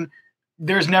offseason.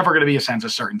 There's never going to be a sense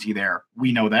of certainty there.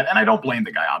 We know that. And I don't blame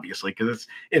the guy, obviously, because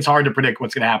it's hard to predict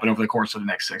what's going to happen over the course of the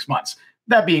next 6 months.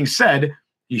 That being said,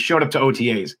 he showed up to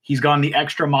OTAs. He's gone the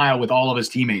extra mile with all of his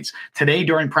teammates. Today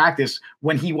during practice,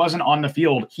 when he wasn't on the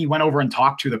field, he went over and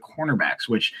talked to the cornerbacks,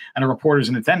 which and the reporters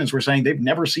in attendance were saying they've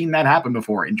never seen that happen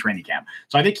before in training camp.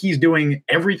 So I think he's doing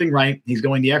everything right. He's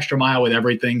going the extra mile with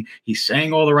everything. He's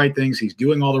saying all the right things. He's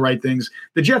doing all the right things.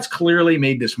 The Jets clearly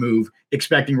made this move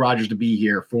expecting Rodgers to be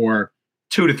here for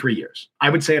 2 to 3 years. I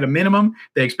would say at a minimum,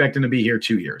 they expect him to be here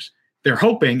 2 years. They're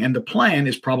hoping, and the plan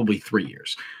is probably 3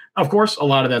 years. Of course, a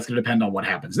lot of that's going to depend on what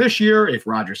happens this year, if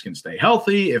Rodgers can stay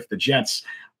healthy, if the Jets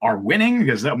are winning,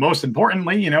 because most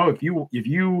importantly, if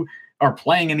you are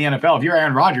playing in the NFL, if you're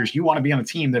Aaron Rodgers, you want to be on a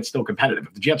team that's still competitive.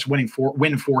 If the Jets win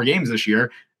 4 games this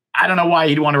year, I don't know why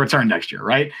he'd want to return next year,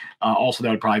 right? Also, that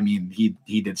would probably mean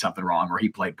he did something wrong, or he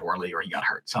played poorly, or he got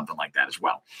hurt, something like that as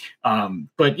well.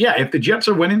 But yeah, if the Jets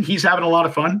are winning, he's having a lot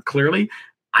of fun, clearly.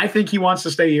 I think he wants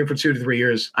to stay here for 2 to 3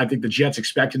 years. I think the Jets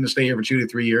expect him to stay here for 2 to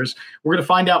 3 years. We're going to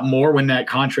find out more when the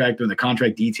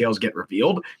contract details get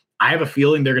revealed. I have a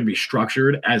feeling they're going to be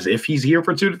structured as if he's here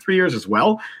for 2 to 3 years as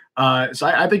well. So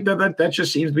I think that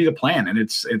just seems to be the plan, and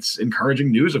it's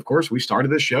encouraging news. Of course, we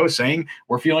started this show saying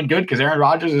we're feeling good because Aaron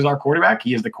Rodgers is our quarterback.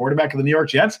 He is the quarterback of the New York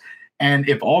Jets, and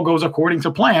if all goes according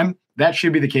to plan, that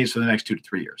should be the case for the next 2 to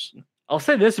 3 years. I'll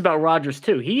say this about Rodgers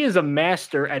too: he is a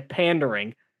master at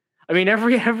pandering. I mean,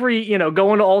 every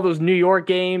going to all those New York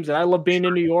games, and I love being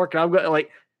in New York, and I'm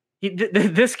like.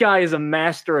 This guy is a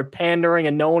master at pandering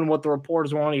and knowing what the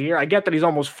reporters want to hear. I get that he's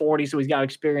almost 40, so he's got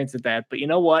experience at that. But you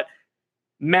know what?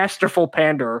 Masterful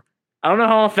panderer. I don't know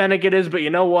how authentic it is, but you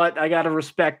know what? I gotta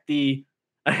respect the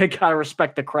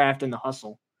craft and the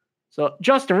hustle. So,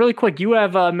 Justin, really quick, you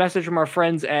have a message from our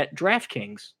friends at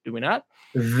DraftKings, do we not?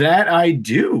 That I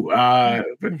do.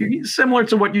 Similar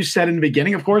to what you said in the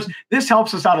beginning, of course. This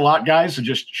helps us out a lot, guys. So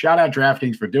just shout out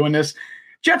DraftKings for doing this.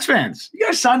 Jets fans, you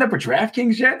guys signed up for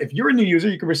DraftKings yet? If you're a new user,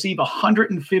 you can receive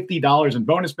 $150 in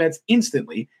bonus bets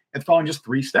instantly and following just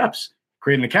 3 steps.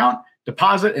 Create an account,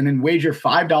 deposit, and then wager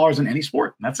 $5 in any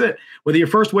sport. That's it. Whether your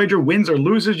first wager wins or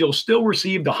loses, you'll still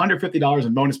receive the $150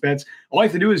 in bonus bets. All you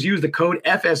have to do is use the code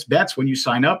FSBETS when you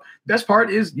sign up. Best part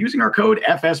is using our code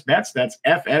FSBETS, that's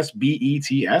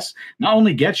FSBETS, not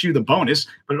only gets you the bonus,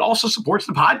 but it also supports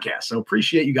the podcast. So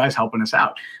appreciate you guys helping us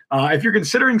out. If you're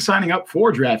considering signing up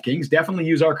for DraftKings, definitely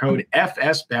use our code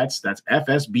FSBETS, that's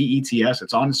FSBETS.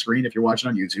 It's on the screen if you're watching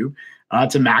on YouTube.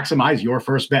 To maximize your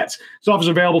first bets. This offer is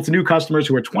available to new customers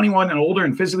who are 21 and older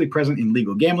and physically present in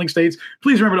legal gambling states.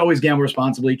 Please remember to always gamble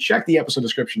responsibly. Check the episode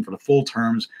description for the full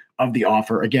terms of the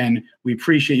offer. Again, we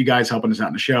appreciate you guys helping us out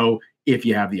in the show if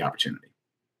you have the opportunity.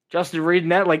 Justin reading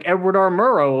that like Edward R.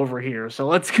 Murrow over here. So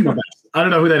let's go. I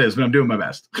don't know who that is, but I'm doing my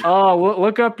best. Oh,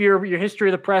 look up your history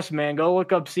of the press, man. Go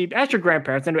look up. Ask your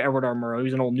grandparents. I know Edward R. Murrow.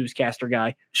 He's an old newscaster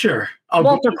guy. Sure.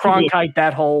 Walter Cronkite,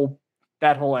 that whole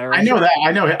era. I know that.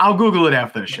 I know. I'll Google it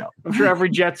after the show. I'm sure every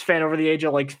Jets fan over the age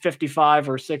of like 55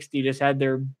 or 60 just had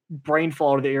their brain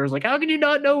fall to the ears. Like, how can you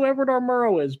not know who Edward R.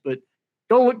 Murrow is? But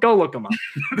go look him up.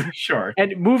 Sure.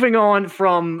 And moving on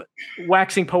from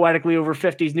waxing poetically over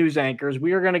 50s news anchors,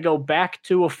 we are going to go back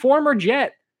to a former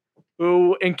Jet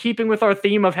who, in keeping with our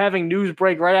theme of having news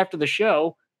break right after the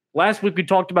show, last week we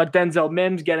talked about Denzel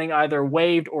Mims getting either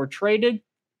waived or traded.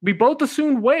 We both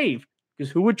assumed waived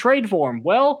because who would trade for him?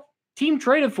 Well, team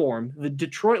traded for him, the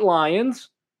Detroit Lions,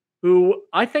 who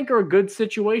I think are a good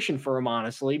situation for him,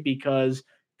 honestly, because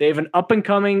they have an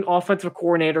up-and-coming offensive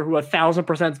coordinator who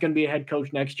 1,000% is going to be a head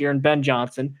coach next year, and Ben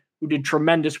Johnson, who did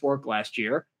tremendous work last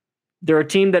year. They're a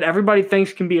team that everybody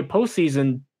thinks can be a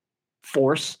postseason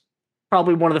force,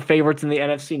 probably one of the favorites in the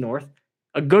NFC North,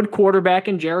 a good quarterback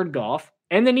in Jared Goff,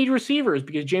 and they need receivers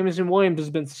because Jameson Williams has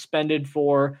been suspended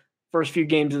for first few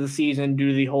games of the season due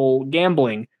to the whole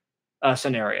gambling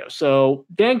scenario. So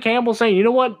Dan Campbell saying, you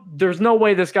know what? There's no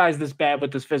way this guy's this bad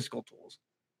with his physical tools.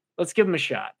 Let's give him a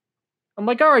shot. I'm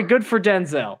like, all right, good for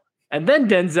Denzel. And then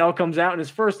Denzel comes out in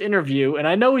his first interview, and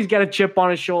I know he's got a chip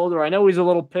on his shoulder. I know he's a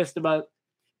little pissed about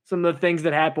some of the things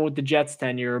that happened with the Jets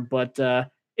tenure, but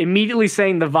immediately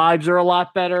saying the vibes are a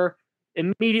lot better,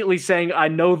 immediately saying I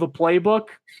know the playbook,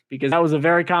 because that was a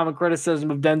very common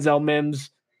criticism of Denzel Mims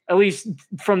at least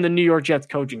from the New York Jets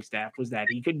coaching staff, was that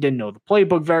he didn't know the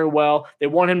playbook very well. They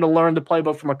want him to learn the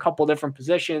playbook from a couple different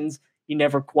positions. He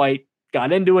never quite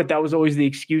got into it. That was always the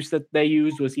excuse that they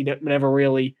used, was he never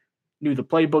really knew the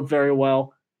playbook very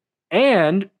well.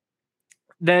 And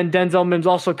then Denzel Mims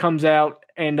also comes out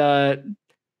and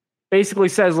basically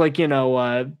says, like,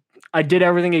 I did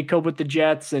everything he could with the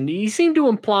Jets. And he seemed to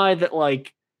imply that,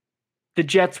 like, the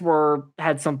Jets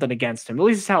had something against him. At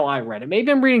least is how I read it.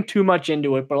 Maybe I'm reading too much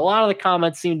into it, but a lot of the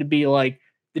comments seem to be like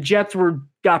the Jets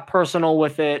got personal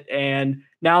with it, and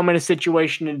now I'm in a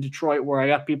situation in Detroit where I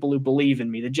got people who believe in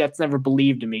me. The Jets never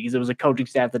believed in me because it was a coaching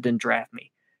staff that didn't draft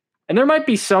me. And there might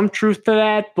be some truth to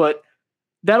that, but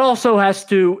that also has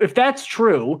to, if that's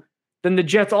true, then the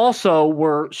Jets also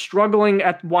were struggling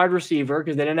at wide receiver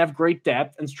because they didn't have great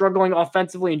depth, and struggling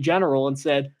offensively in general, and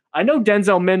said, I know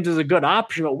Denzel Mims is a good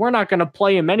option, but we're not going to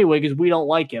play him anyway because we don't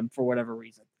like him for whatever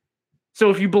reason. So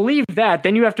if you believe that,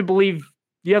 then you have to believe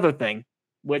the other thing,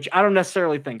 which I don't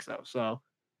necessarily think so. So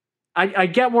I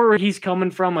get where he's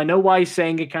coming from. I know why he's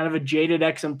saying it, kind of a jaded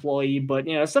ex-employee, but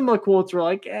some of the quotes were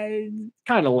like,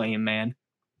 kind of lame, man.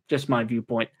 Just my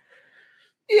viewpoint.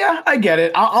 Yeah, I get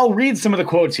it. I'll read some of the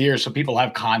quotes here so people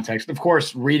have context. Of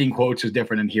course, reading quotes is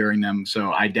different than hearing them,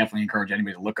 so I definitely encourage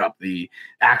anybody to look up the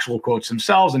actual quotes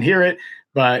themselves and hear it.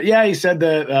 But yeah, he said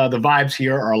that the vibes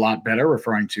here are a lot better,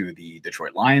 referring to the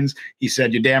Detroit Lions. He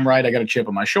said, "You're damn right, I got a chip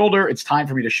on my shoulder. It's time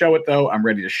for me to show it, though. I'm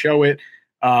ready to show it."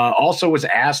 Also was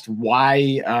asked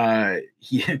why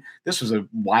this was a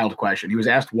wild question. He was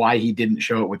asked why he didn't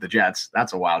show it with the Jets.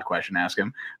 That's a wild question to ask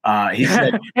him. He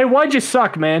said, "Hey, why'd you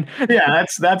suck, man?" Yeah,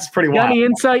 that's pretty wild. Got any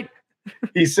insight?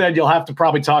 He said, "You'll have to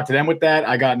probably talk to them with that.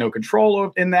 I got no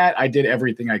control in that. I did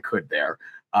everything I could there."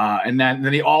 And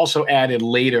then he also added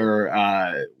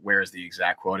later, where's the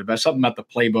exact quote, about something about the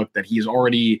playbook that he's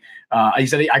already, he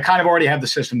said, I kind of already have the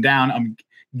system down. I'm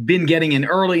been getting in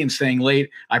early and staying late.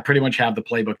 I pretty much have the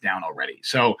playbook down already.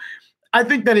 So I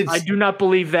think that I do not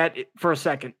believe that for a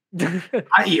second. That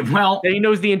he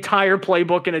knows the entire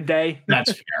playbook in a day.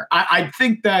 That's fair. I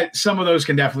think that some of those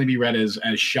can definitely be read as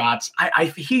shots. I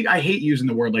hate using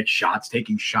the word like shots,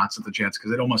 taking shots at the Jets,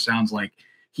 because it almost sounds like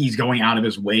he's going out of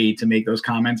his way to make those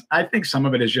comments. I think some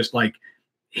of it is just like,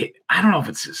 I don't know if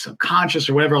it's subconscious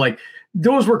or whatever. Like,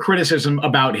 those were criticism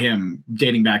about him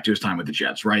dating back to his time with the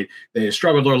Jets, right? They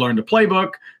struggled to learn the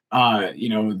playbook.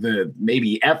 The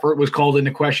maybe effort was called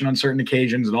into question on certain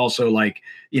occasions, and also like,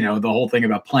 the whole thing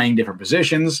about playing different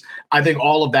positions. I think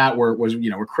all of that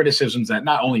were criticisms that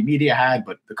not only media had,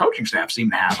 but the coaching staff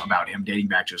seemed to have about him dating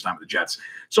back to his time with the Jets.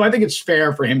 So I think it's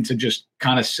fair for him to just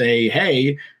kind of say,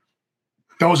 hey,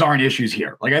 those aren't issues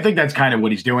here. Like, I think that's kind of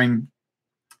what he's doing.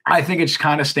 I think it's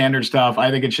kind of standard stuff. I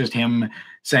think it's just him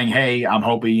saying, hey, I'm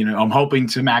hoping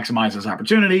to maximize this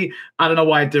opportunity. I don't know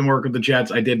why it didn't work with the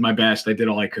Jets. I did my best. I did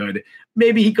all I could.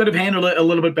 Maybe he could have handled it a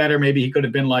little bit better. Maybe he could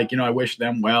have been like, I wish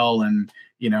them well. And,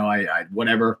 I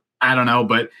whatever. I don't know,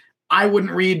 but I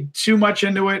wouldn't read too much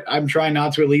into it. I'm trying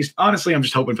not to, at least. Honestly, I'm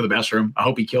just hoping for the best for him. I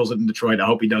hope he kills it in Detroit. I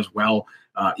hope he does well,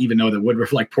 even though that would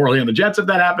reflect poorly on the Jets if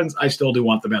that happens. I still do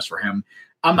want the best for him.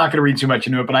 I'm not going to read too much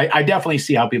into it, but I definitely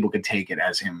see how people could take it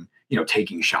as him,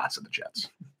 taking shots at the Jets.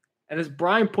 And as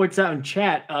Brian points out in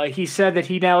chat, he said that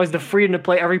he now has the freedom to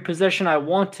play every position I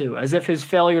want to, as if his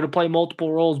failure to play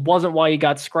multiple roles wasn't why he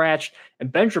got scratched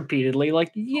and benched repeatedly.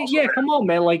 Like, yeah, come on,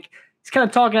 man. Like, he's kind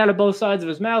of talking out of both sides of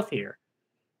his mouth here.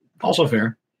 Also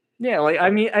fair. Yeah, like, I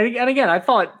mean, and again, I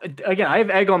have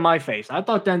egg on my face. I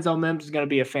thought Denzel Mims was going to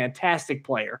be a fantastic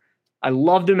player. I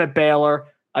loved him at Baylor.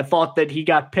 I thought that he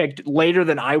got picked later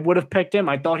than I would have picked him.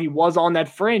 I thought he was on that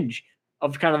fringe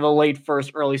of kind of the late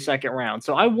first, early second round.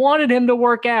 So I wanted him to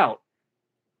work out.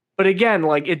 But again,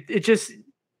 like it just,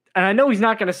 and I know he's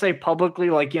not going to say publicly,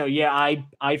 like,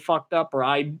 I fucked up or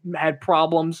I had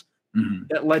problems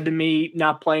that led to me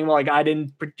not playing well. Like, I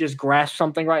didn't just grasp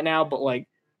something right now, but like,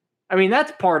 I mean,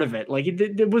 that's part of it. Like,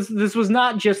 this was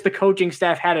not just the coaching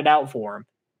staff had it out for him.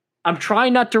 I'm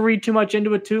trying not to read too much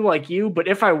into it too, like you, but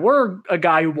if I were a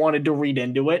guy who wanted to read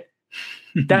into it,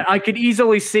 that I could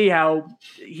easily see how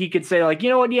he could say, like,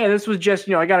 yeah, this was just,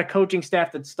 I got a coaching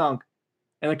staff that stunk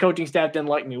and the coaching staff didn't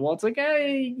like me. Well, it's like,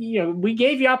 hey, we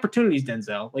gave you opportunities,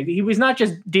 Denzel. Like, he was not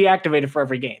just deactivated for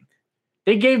every game.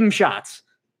 They gave him shots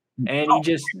and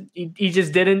he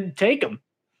just didn't take them.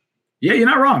 Yeah, you're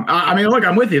not wrong. I mean, look,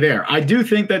 I'm with you there. I do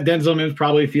think that Denzel Mims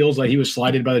probably feels like he was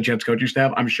slighted by the Jets coaching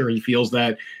staff. I'm sure he feels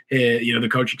that, the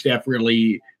coaching staff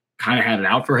really kind of had it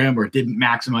out for him or didn't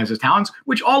maximize his talents,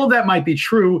 which all of that might be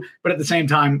true. But at the same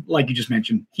time, like you just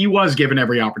mentioned, he was given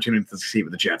every opportunity to succeed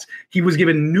with the Jets. He was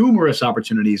given numerous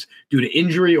opportunities due to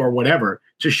injury or whatever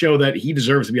to show that he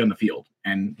deserves to be on the field.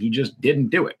 And he just didn't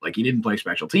do it. Like, he didn't play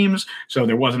special teams. So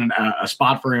there wasn't a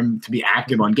spot for him to be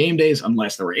active on game days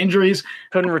unless there were injuries.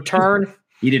 Couldn't return.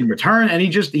 He didn't return, and he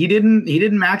didn't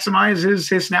maximize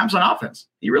his snaps on offense.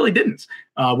 He really didn't.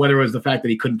 Whether it was the fact that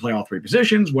he couldn't play all three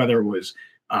positions, whether it was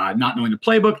not knowing the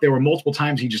playbook, there were multiple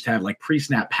times he just had like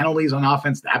pre-snap penalties on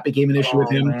offense. That became an issue with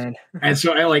him. And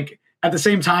so at the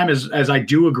same time as I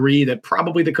do agree that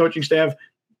probably the coaching staff,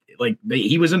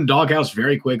 he was in the doghouse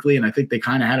very quickly, and I think they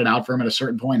kind of had it out for him at a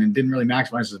certain point and didn't really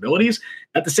maximize his abilities.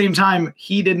 At the same time,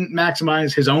 he didn't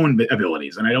maximize his own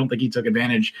abilities, and I don't think he took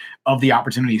advantage of the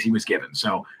opportunities he was given.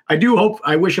 So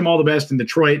I wish him all the best in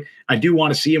Detroit. I do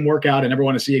want to see him work out. I never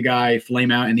want to see a guy flame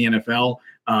out in the NFL.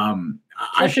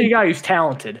 Especially a guy who's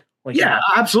talented.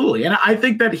 Absolutely. And I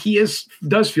think that he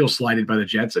does feel slighted by the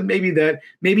Jets, and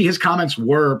maybe his comments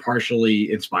were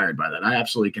partially inspired by that. I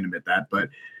absolutely can admit that, but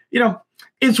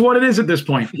it's what it is at this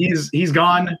point. He's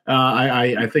gone.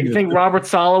 I think. You think Robert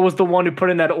Saleh was the one who put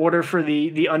in that order for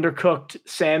the undercooked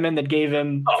salmon that gave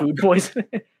him food poisoning?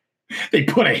 They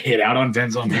put a hit out on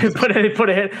Denzel Mims. They put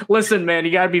a hit. Listen, man,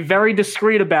 you got to be very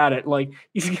discreet about it. Like,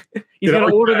 he's going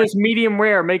to order this medium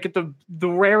rare, make it the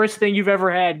rarest thing you've ever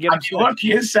had. Look,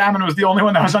 his salmon was the only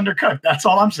one that was undercooked. That's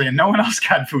all I'm saying. No one else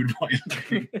got food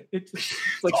poisoning. It's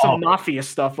like some awful mafia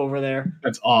stuff over there.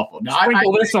 That's awful. Now,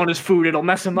 Sprinkle this on his food. It'll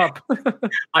mess him up.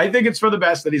 I think it's for the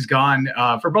best that he's gone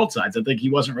for both sides. I think he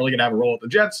wasn't really going to have a role at the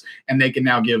Jets, and they can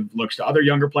now give looks to other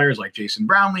younger players like Jason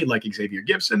Brownlee, like Xavier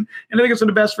Gibson. And I think it's for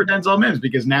the best for Denzel Mims,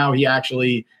 because now he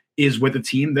actually is with a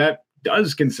team that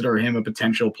does consider him a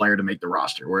potential player to make the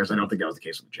roster, whereas I don't think that was the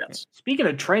case with the Jets. Speaking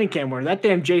of training camp, where that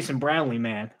damn Jason Brownlee,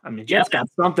 man. I mean, Jets got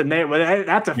something there.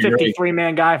 That's a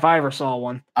 53-man guy if I ever saw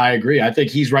one. I agree. I think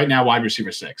he's right now wide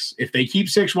receiver 6. If they keep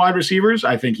 6 wide receivers,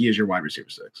 I think he is your wide receiver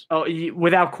 6. Oh,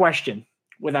 without question.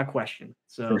 Without question.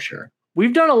 So for sure.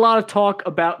 We've done a lot of talk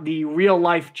about the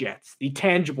real-life Jets, the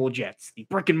tangible Jets, the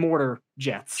brick-and-mortar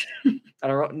Jets.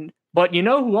 But you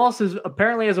know who else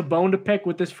apparently has a bone to pick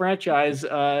with this franchise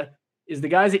is the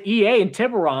guys at EA and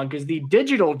Tiburon, because the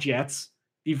digital Jets,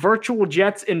 the virtual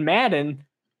Jets in Madden,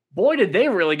 boy, did they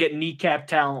really get kneecapped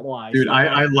talent-wise. Dude,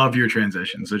 I love your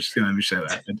transitions. So just let me say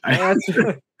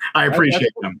that. I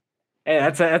appreciate them. Hey,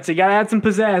 that's you got to add some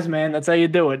pizzazz, man. That's how you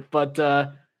do it. But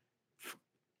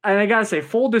and I got to say,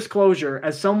 full disclosure,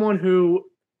 as someone who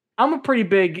I'm a pretty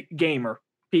big gamer,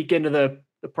 peek into the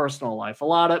personal life, a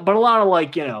lot of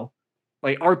like,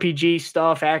 like RPG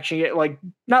stuff, action, like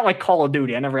not like Call of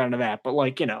Duty. I never got into that, but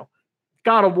like,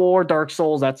 God of War, Dark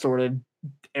Souls, that sort of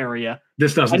area.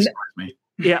 This doesn't surprise me.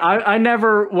 Yeah,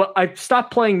 I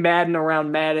stopped playing Madden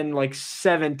around Madden like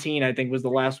 17, I think was the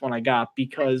last one I got,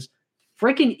 because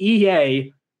freaking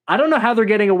EA, I don't know how they're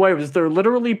getting away with this. They're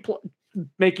literally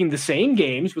making the same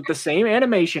games with the same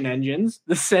animation engines,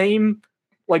 the same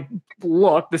like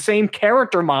look, the same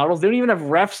character models. They don't even have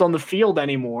refs on the field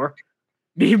anymore.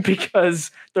 Because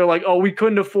they're like, oh, we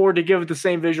couldn't afford to give it the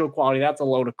same visual quality. That's a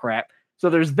load of crap. So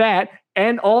there's that.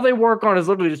 And all they work on is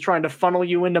literally just trying to funnel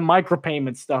you into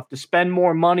micropayment stuff to spend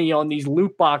more money on these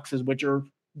loot boxes, which are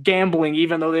gambling,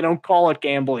 even though they don't call it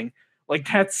gambling. Like,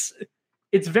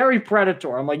 it's very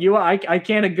predatory. I'm like, I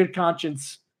can't in good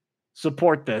conscience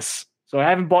support this. So I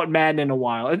haven't bought Madden in a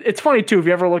while. It's funny too, if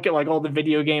you ever look at like all the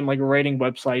video game like rating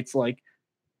websites, like,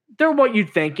 they're what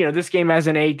you'd think. This game has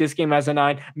an 8, this game has a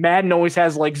 9. Madden always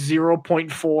has like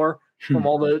 0.4 from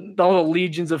all the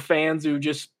legions of fans who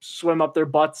just swim up their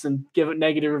butts and give it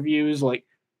negative reviews. Like,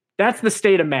 that's the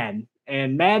state of Madden.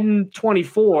 And Madden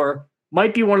 24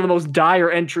 might be one of the most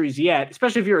dire entries yet,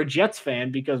 especially if you're a Jets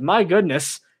fan, because my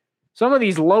goodness, some of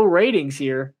these low ratings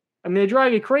here, I mean, they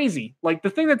drive you crazy. Like, the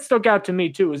thing that stuck out to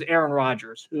me too is Aaron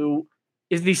Rodgers, who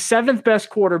is the 7th best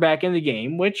quarterback in the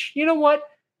game, which, you know what?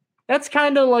 That's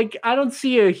kind of like, I don't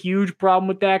see a huge problem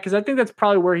with that, because I think that's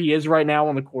probably where he is right now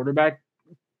on the quarterback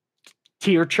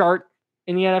tier chart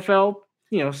in the NFL.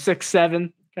 6,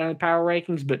 7 kind of power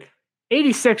rankings, but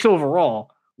 86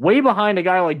 overall, way behind a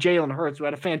guy like Jalen Hurts, who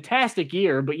had a fantastic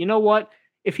year. But you know what?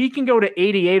 If he can go to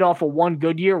 88 off of one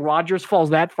good year, Rodgers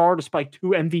falls that far despite 2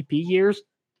 MVP years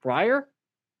prior.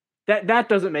 That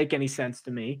doesn't make any sense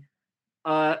to me.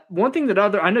 One thing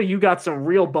I know you got some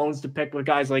real bones to pick with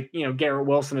guys like, Garrett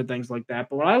Wilson and things like that.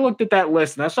 But when I looked at that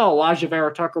list and I saw Elijah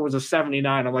Vera Tucker was a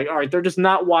 79, I'm like, all right, they're just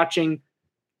not watching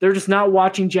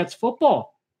Jets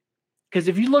football. Because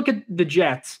if you look at the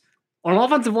Jets on an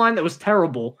offensive line that was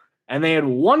terrible, and they had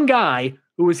one guy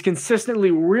who was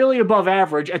consistently really above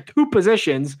average at 2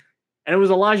 positions, and it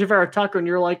was Elijah Vera Tucker, and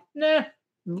you're like, nah,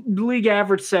 league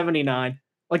average 79.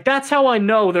 Like, that's how I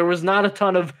know there was not a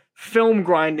ton of film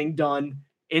grinding done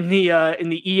in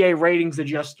the EA ratings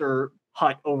adjuster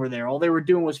hut over there. All they were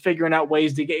doing was figuring out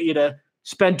ways to get you to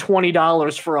spend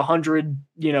 $20 for 100,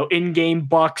 in-game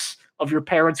bucks of your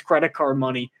parents' credit card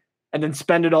money, and then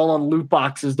spend it all on loot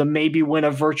boxes to maybe win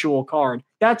a virtual card.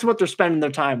 That's what they're spending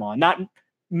their time on, not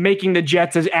making the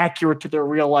Jets as accurate to their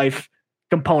real life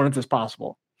components as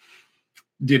possible.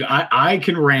 Dude, I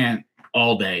can rant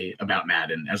all day about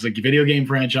Madden. As a video game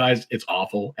franchise, it's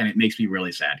awful, and it makes me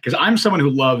really sad because I'm someone who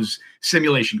loves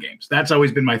simulation games. That's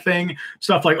always been my thing.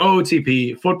 Stuff like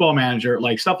OOTP, Football Manager,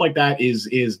 like stuff like that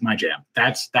is my jam.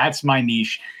 That's my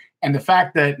niche. And the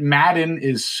fact that Madden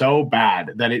is so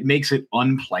bad that it makes it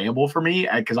unplayable for me,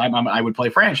 because I would play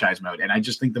franchise mode, and I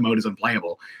just think the mode is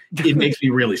unplayable. It makes me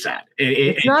really sad.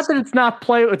 It's not that it's not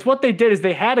playable. It's what they did is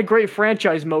they had a great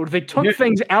franchise mode. They took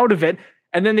things out of it,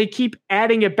 and then they keep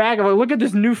adding it back. I'm like, look at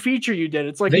this new feature you did.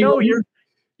 It's like,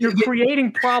 you're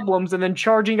creating problems and then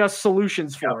charging us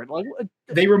solutions for it. Like,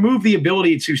 they removed the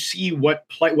ability to see what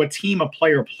team a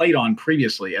player played on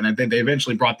previously, and then they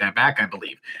eventually brought that back, I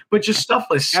believe. But just stuff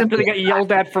like after they got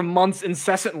yelled at for months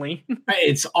incessantly.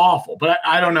 It's awful. But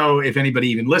I don't know if anybody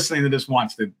even listening to this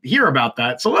wants to hear about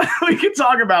that. So we can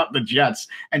talk about the Jets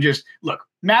and just look.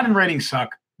 Madden ratings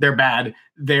suck. They're bad.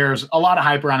 There's a lot of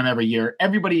hype around them every year.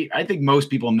 Everybody, I think most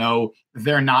people know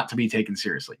they're not to be taken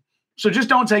seriously. So just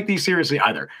don't take these seriously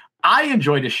either. I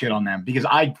enjoy to shit on them because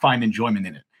I find enjoyment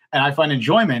in it. And I find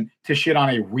enjoyment to shit on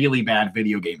a really bad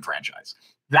video game franchise.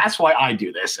 That's why I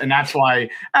do this. And that's why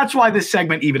this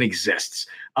segment even exists.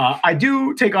 I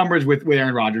do take umbrage with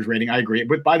Aaron Rodgers' rating. I agree.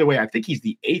 But by the way, I think he's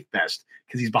the 8th best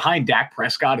because he's behind Dak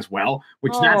Prescott as well.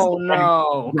 Come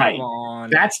on.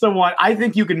 That's the one. I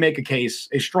think you can make a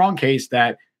strong case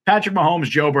that Patrick Mahomes,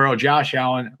 Joe Burrow, Josh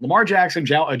Allen, Lamar Jackson,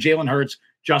 Jalen Hurts,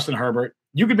 Justin Herbert.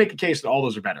 You could make a case that all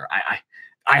those are better.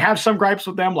 I have some gripes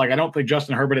with them. Like, I don't think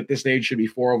Justin Herbert at this stage should be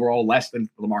 4 overall, less than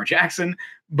Lamar Jackson.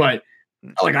 But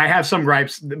like, I have some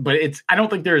gripes. But I don't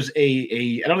think there's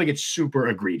I don't think it's super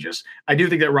egregious. I do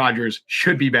think that Rodgers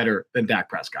should be better than Dak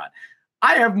Prescott.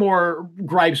 I have more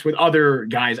gripes with other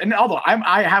guys, and although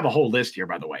I have a whole list here,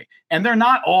 by the way, and they're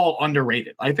not all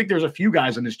underrated. I think there's a few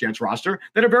guys on this Jets roster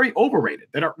that are very overrated,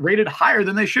 that are rated higher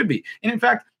than they should be. And in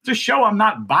fact, to show I'm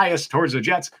not biased towards the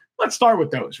Jets, let's start with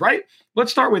those, right?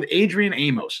 Let's start with Adrian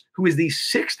Amos, who is the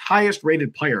 6th highest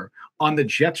rated player on the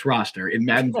Jets roster in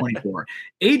Madden 24.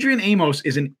 Adrian Amos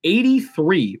is an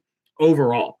 83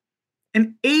 overall.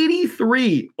 An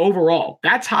 83 overall.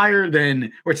 That's higher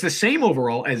than, or it's the same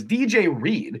overall as DJ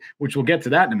Reed, which we'll get to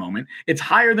that in a moment. It's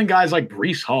higher than guys like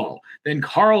Breece Hall, than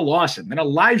Carl Lawson, than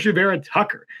Elijah Vera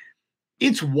Tucker.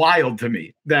 It's wild to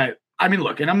me that, I mean,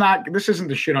 look, and this isn't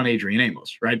the shit on Adrian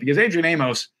Amos, right? Because Adrian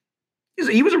Amos,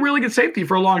 he was a really good safety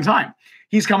for a long time.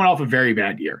 He's coming off a very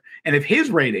bad year. And if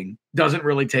his rating doesn't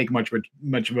really take much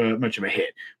of a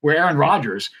hit, where Aaron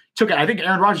Rodgers I think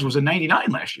Aaron Rodgers was a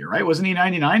 99 last year, right? Wasn't he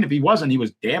 99? If he wasn't, he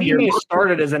was damn near. He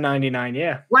started as a 99,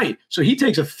 yeah. Right. So he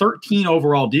takes a 13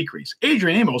 overall decrease.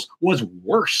 Adrian Amos was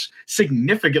worse,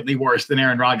 significantly worse than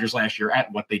Aaron Rodgers last year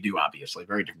at what they do, obviously.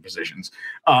 Very different positions.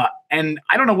 And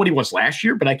I don't know what he was last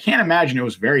year, but I can't imagine it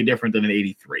was very different than an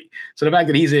 83. So the fact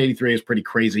that he's an 83 is pretty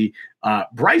crazy.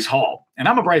 Bryce Hall, and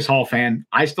I'm a Bryce Hall fan.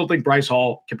 I still think Bryce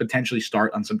Hall can potentially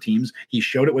start on some teams. He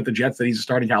showed it with the Jets that he's a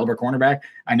starting caliber cornerback.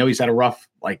 I know he's had a rough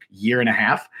year and a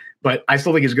half, but I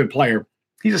still think he's a good player.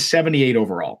 He's a 78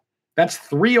 overall. That's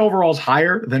 3 overalls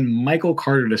higher than Michael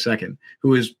Carter II,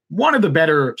 who is one of the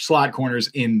better slot corners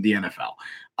in the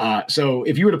NFL. So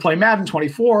if you were to play Madden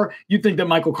 24, you'd think that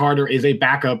Michael Carter is a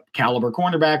backup caliber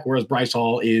cornerback, whereas Bryce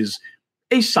Hall is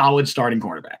a solid starting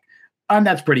cornerback. And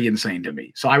that's pretty insane to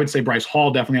me. So I would say Bryce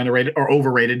Hall definitely underrated or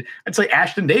overrated. I'd say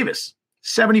Ashton Davis,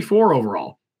 74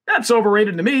 overall. That's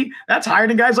overrated to me. That's higher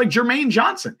than guys like Jermaine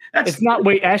Johnson.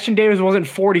 Ashton Davis wasn't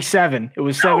 47. It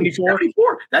was 74.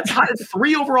 74. That's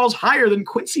 3 overalls higher than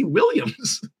Quincy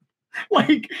Williams.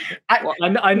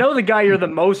 I know the guy you're the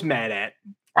most mad at.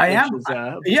 I am. Is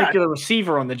a particular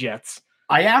receiver on the Jets.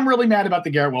 I am really mad about the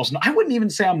Garrett Wilson. I wouldn't even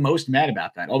say I'm most mad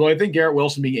about that, although I think Garrett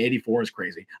Wilson being 84 is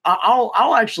crazy.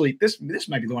 I'll actually, this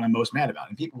might be the one I'm most mad about,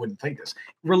 and people wouldn't think this.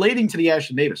 Relating to the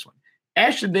Ashton Davis one,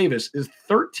 Ashton Davis is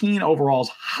 13 overalls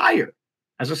higher,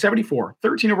 as a 74,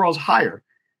 13 overalls higher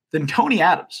than Tony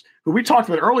Adams, who we talked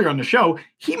about earlier on the show.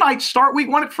 He might start week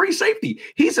 1 at free safety.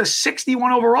 He's a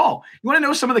 61 overall. You want to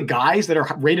know some of the guys that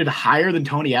are rated higher than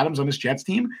Tony Adams on this Jets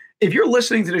team? If you're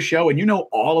listening to the show and you know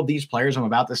all of these players I'm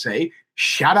about to say,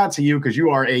 shout out to you because you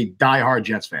are a diehard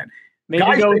Jets fan. Maybe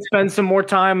guys, go spend some more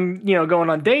time, going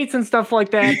on dates and stuff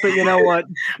like that. But you know what?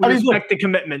 Respect the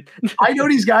commitment. I know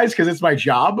these guys because it's my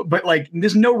job, but like,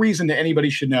 there's no reason that anybody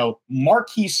should know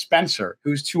Marquise Spencer,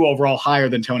 who's 2 overall higher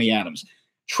than Tony Adams.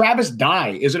 Travis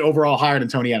Dye is an overall higher than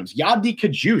Tony Adams. Yabdi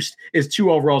Kajust is 2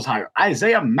 overalls higher.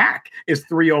 Isaiah Mack is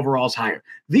 3 overalls higher.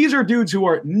 These are dudes who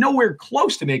are nowhere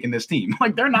close to making this team.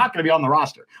 Like, they're not going to be on the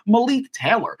roster. Malik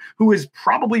Taylor, who is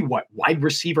probably wide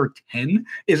receiver 10,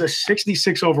 is a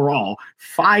 66 overall,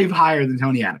 5 higher than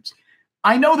Tony Adams.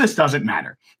 I know this doesn't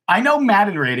matter. I know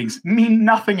Madden ratings mean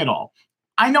nothing at all.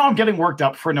 I know I'm getting worked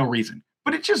up for no reason,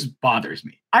 but it just bothers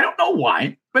me. I don't know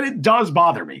why, but it does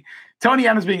bother me. Tony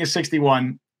Adams being a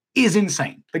 61 is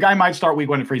insane. The guy might start week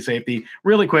 1 in free safety.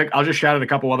 Really quick, I'll just shout out a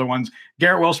couple other ones.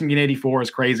 Garrett Wilson being 84 is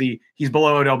crazy. He's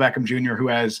below Odell Beckham Jr., who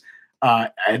has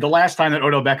the last time that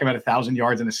Odell Beckham had 1,000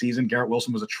 yards in a season, Garrett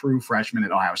Wilson was a true freshman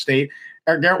at Ohio State.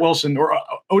 Garrett Wilson, or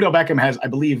Odell Beckham, has, I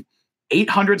believe,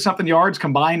 800-something yards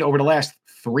combined over the last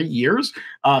 3 years.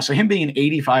 So him being an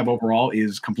 85 overall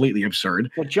is completely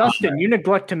absurd. Well, Justin, you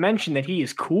neglect to mention that he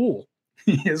is cool.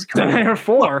 He is cool.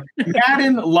 Therefore,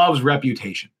 Madden loves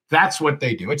reputation. That's what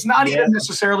they do. It's not even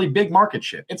necessarily big market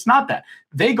shit. It's not that.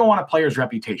 They go on a player's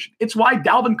reputation. It's why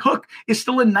Dalvin Cook is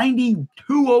still a 92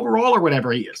 overall or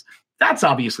whatever he is. That's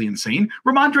obviously insane.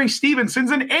 Ramondre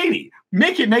Stevenson's an 80.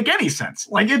 Make it make any sense.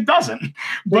 Like, it doesn't.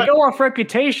 They go off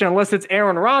reputation unless it's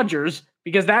Aaron Rodgers,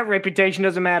 because that reputation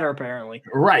doesn't matter, apparently.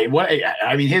 Right.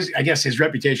 I guess his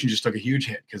reputation just took a huge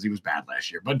hit because he was bad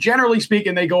last year. But generally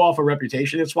speaking, they go off a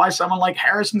reputation. It's why someone like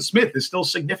Harrison Smith is still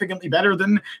significantly better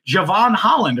than Javon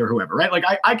Holland or whoever, right? Like,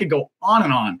 I could go on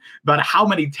and on about how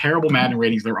many terrible Madden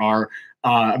ratings there are.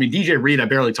 DJ Reed, I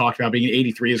barely talked about, being an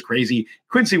 83 is crazy.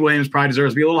 Quincy Williams probably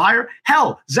deserves to be a little higher.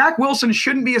 Hell, Zach Wilson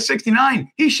shouldn't be a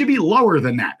 69. He should be lower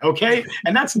than that, okay?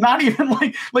 And that's not even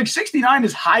like 69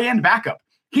 is high-end backup.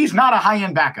 He's not a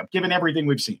high-end backup, given everything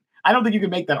we've seen. I don't think you can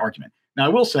make that argument. Now, I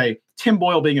will say, Tim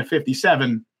Boyle being a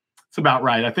 57, it's about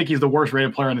right. I think he's the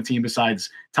worst-rated player on the team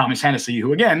besides Thomas Hennessy,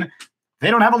 who, again,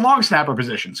 they don't have a long snapper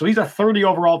position. So he's a 30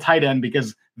 overall tight end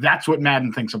because that's what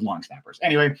Madden thinks of long snappers.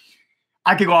 Anyway,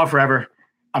 I could go on forever.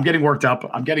 I'm getting worked up.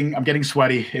 I'm getting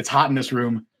sweaty. It's hot in this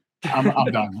room. I'm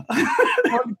done.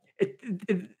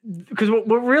 Because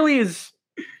what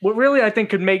really I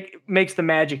think makes the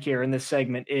magic here in this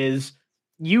segment is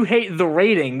you hate the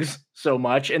ratings so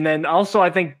much, and then also I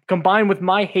think combined with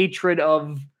my hatred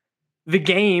of the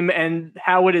game and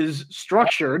how it is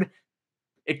structured,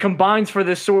 it combines for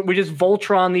this sort. We just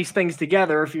Voltron these things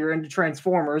together. If you're into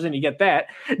Transformers and you get that,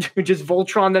 we just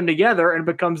Voltron them together and it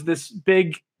becomes this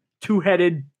big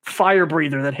 2-headed fire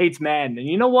breather that hates Madden. And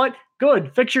you know what?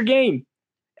 Good. Fix your game.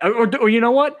 Or you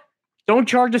know what? Don't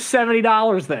charge us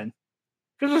 $70 then.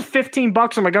 If it was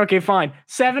 $15, I'm like, okay, fine.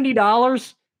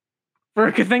 $70 for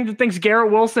a thing that thinks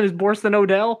Garrett Wilson is worse than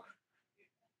Odell?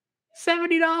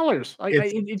 $70.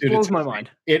 It blows my mind.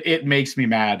 It makes me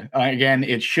mad. Again,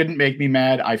 it shouldn't make me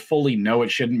mad. I fully know it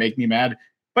shouldn't make me mad,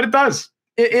 but it does.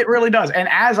 It really does. And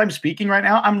as I'm speaking right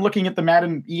now, I'm looking at the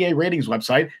Madden EA ratings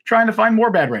website, trying to find more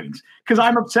bad ratings because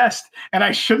I'm obsessed and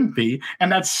I shouldn't be.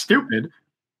 And that's stupid.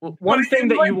 One thing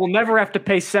that you will never have to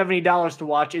pay $70 to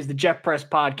watch is the Jet Press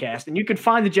podcast. And you can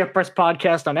find the Jet Press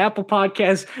podcast on Apple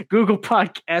Podcasts, Google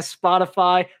Podcasts,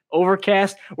 Spotify,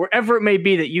 Overcast, wherever it may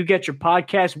be that you get your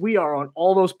podcast. We are on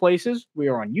all those places. We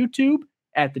are on YouTube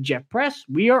at the Jet Press.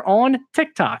 We are on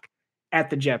TikTok at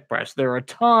the Jet Press. There are a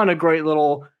ton of great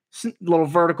little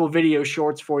vertical video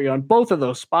shorts for you on both of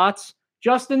those spots.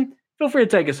 Justin, feel free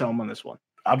to take us home on this one.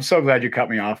 I'm so glad you cut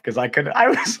me off because I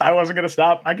wasn't going to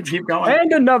stop. I could keep going.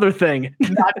 And another thing,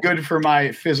 not good for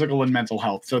my physical and mental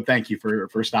health. So thank you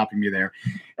for stopping me there.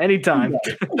 Anytime.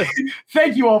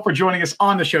 Thank you all for joining us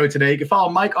on the show today. You can follow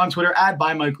Mike on Twitter at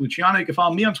 @ByMikeLuciano. You can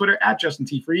follow me on Twitter at Justin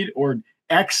T. Fried or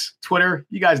X Twitter.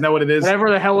 You guys know what it is.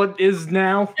 Whatever the hell it is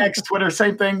now. X Twitter,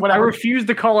 same thing. Whatever. I refuse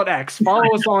to call it X.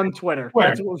 Follow us on Twitter.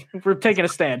 We're taking a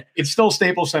stand. It's still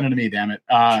Staples Center to me, damn it.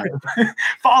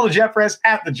 Follow the Jet Press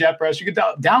at the Jet Press. You can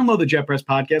download the Jet Press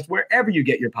podcast wherever you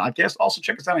get your podcast. Also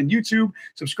check us out on YouTube.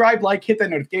 Subscribe, hit that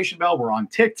notification bell. We're on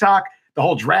TikTok. The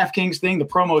whole DraftKings thing, the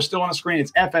promo is still on the screen.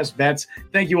 It's FS Bets.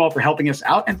 Thank you all for helping us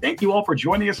out, and thank you all for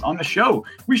joining us on the show.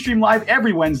 We stream live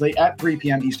every Wednesday at 3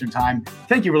 p.m. Eastern Time.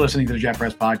 Thank you for listening to the Jet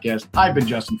Press Podcast. I've been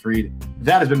Justin Fried.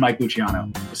 That has been Mike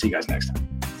Luciano. We'll see you guys next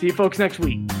time. See you folks next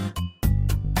week.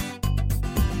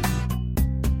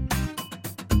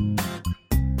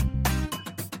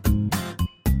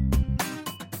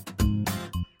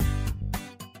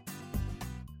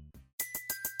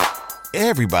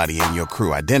 Everybody in your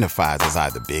crew identifies as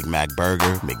either Big Mac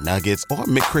Burger, McNuggets, or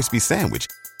McCrispy Sandwich.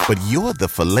 But you're the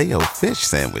Filet-O-Fish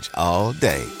Sandwich all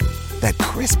day. That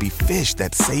crispy fish,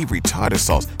 that savory tartar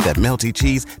sauce, that melty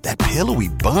cheese, that pillowy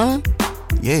bun.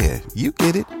 Yeah, you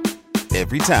get it.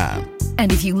 Every time.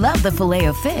 And if you love the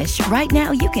Filet-O-Fish, right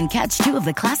now you can catch two of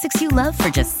the classics you love for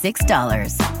just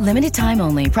 $6. Limited time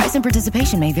only. Price and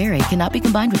participation may vary. Cannot be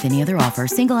combined with any other offer.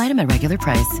 Single item at regular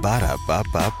price.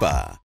 Ba-da-ba-ba-ba.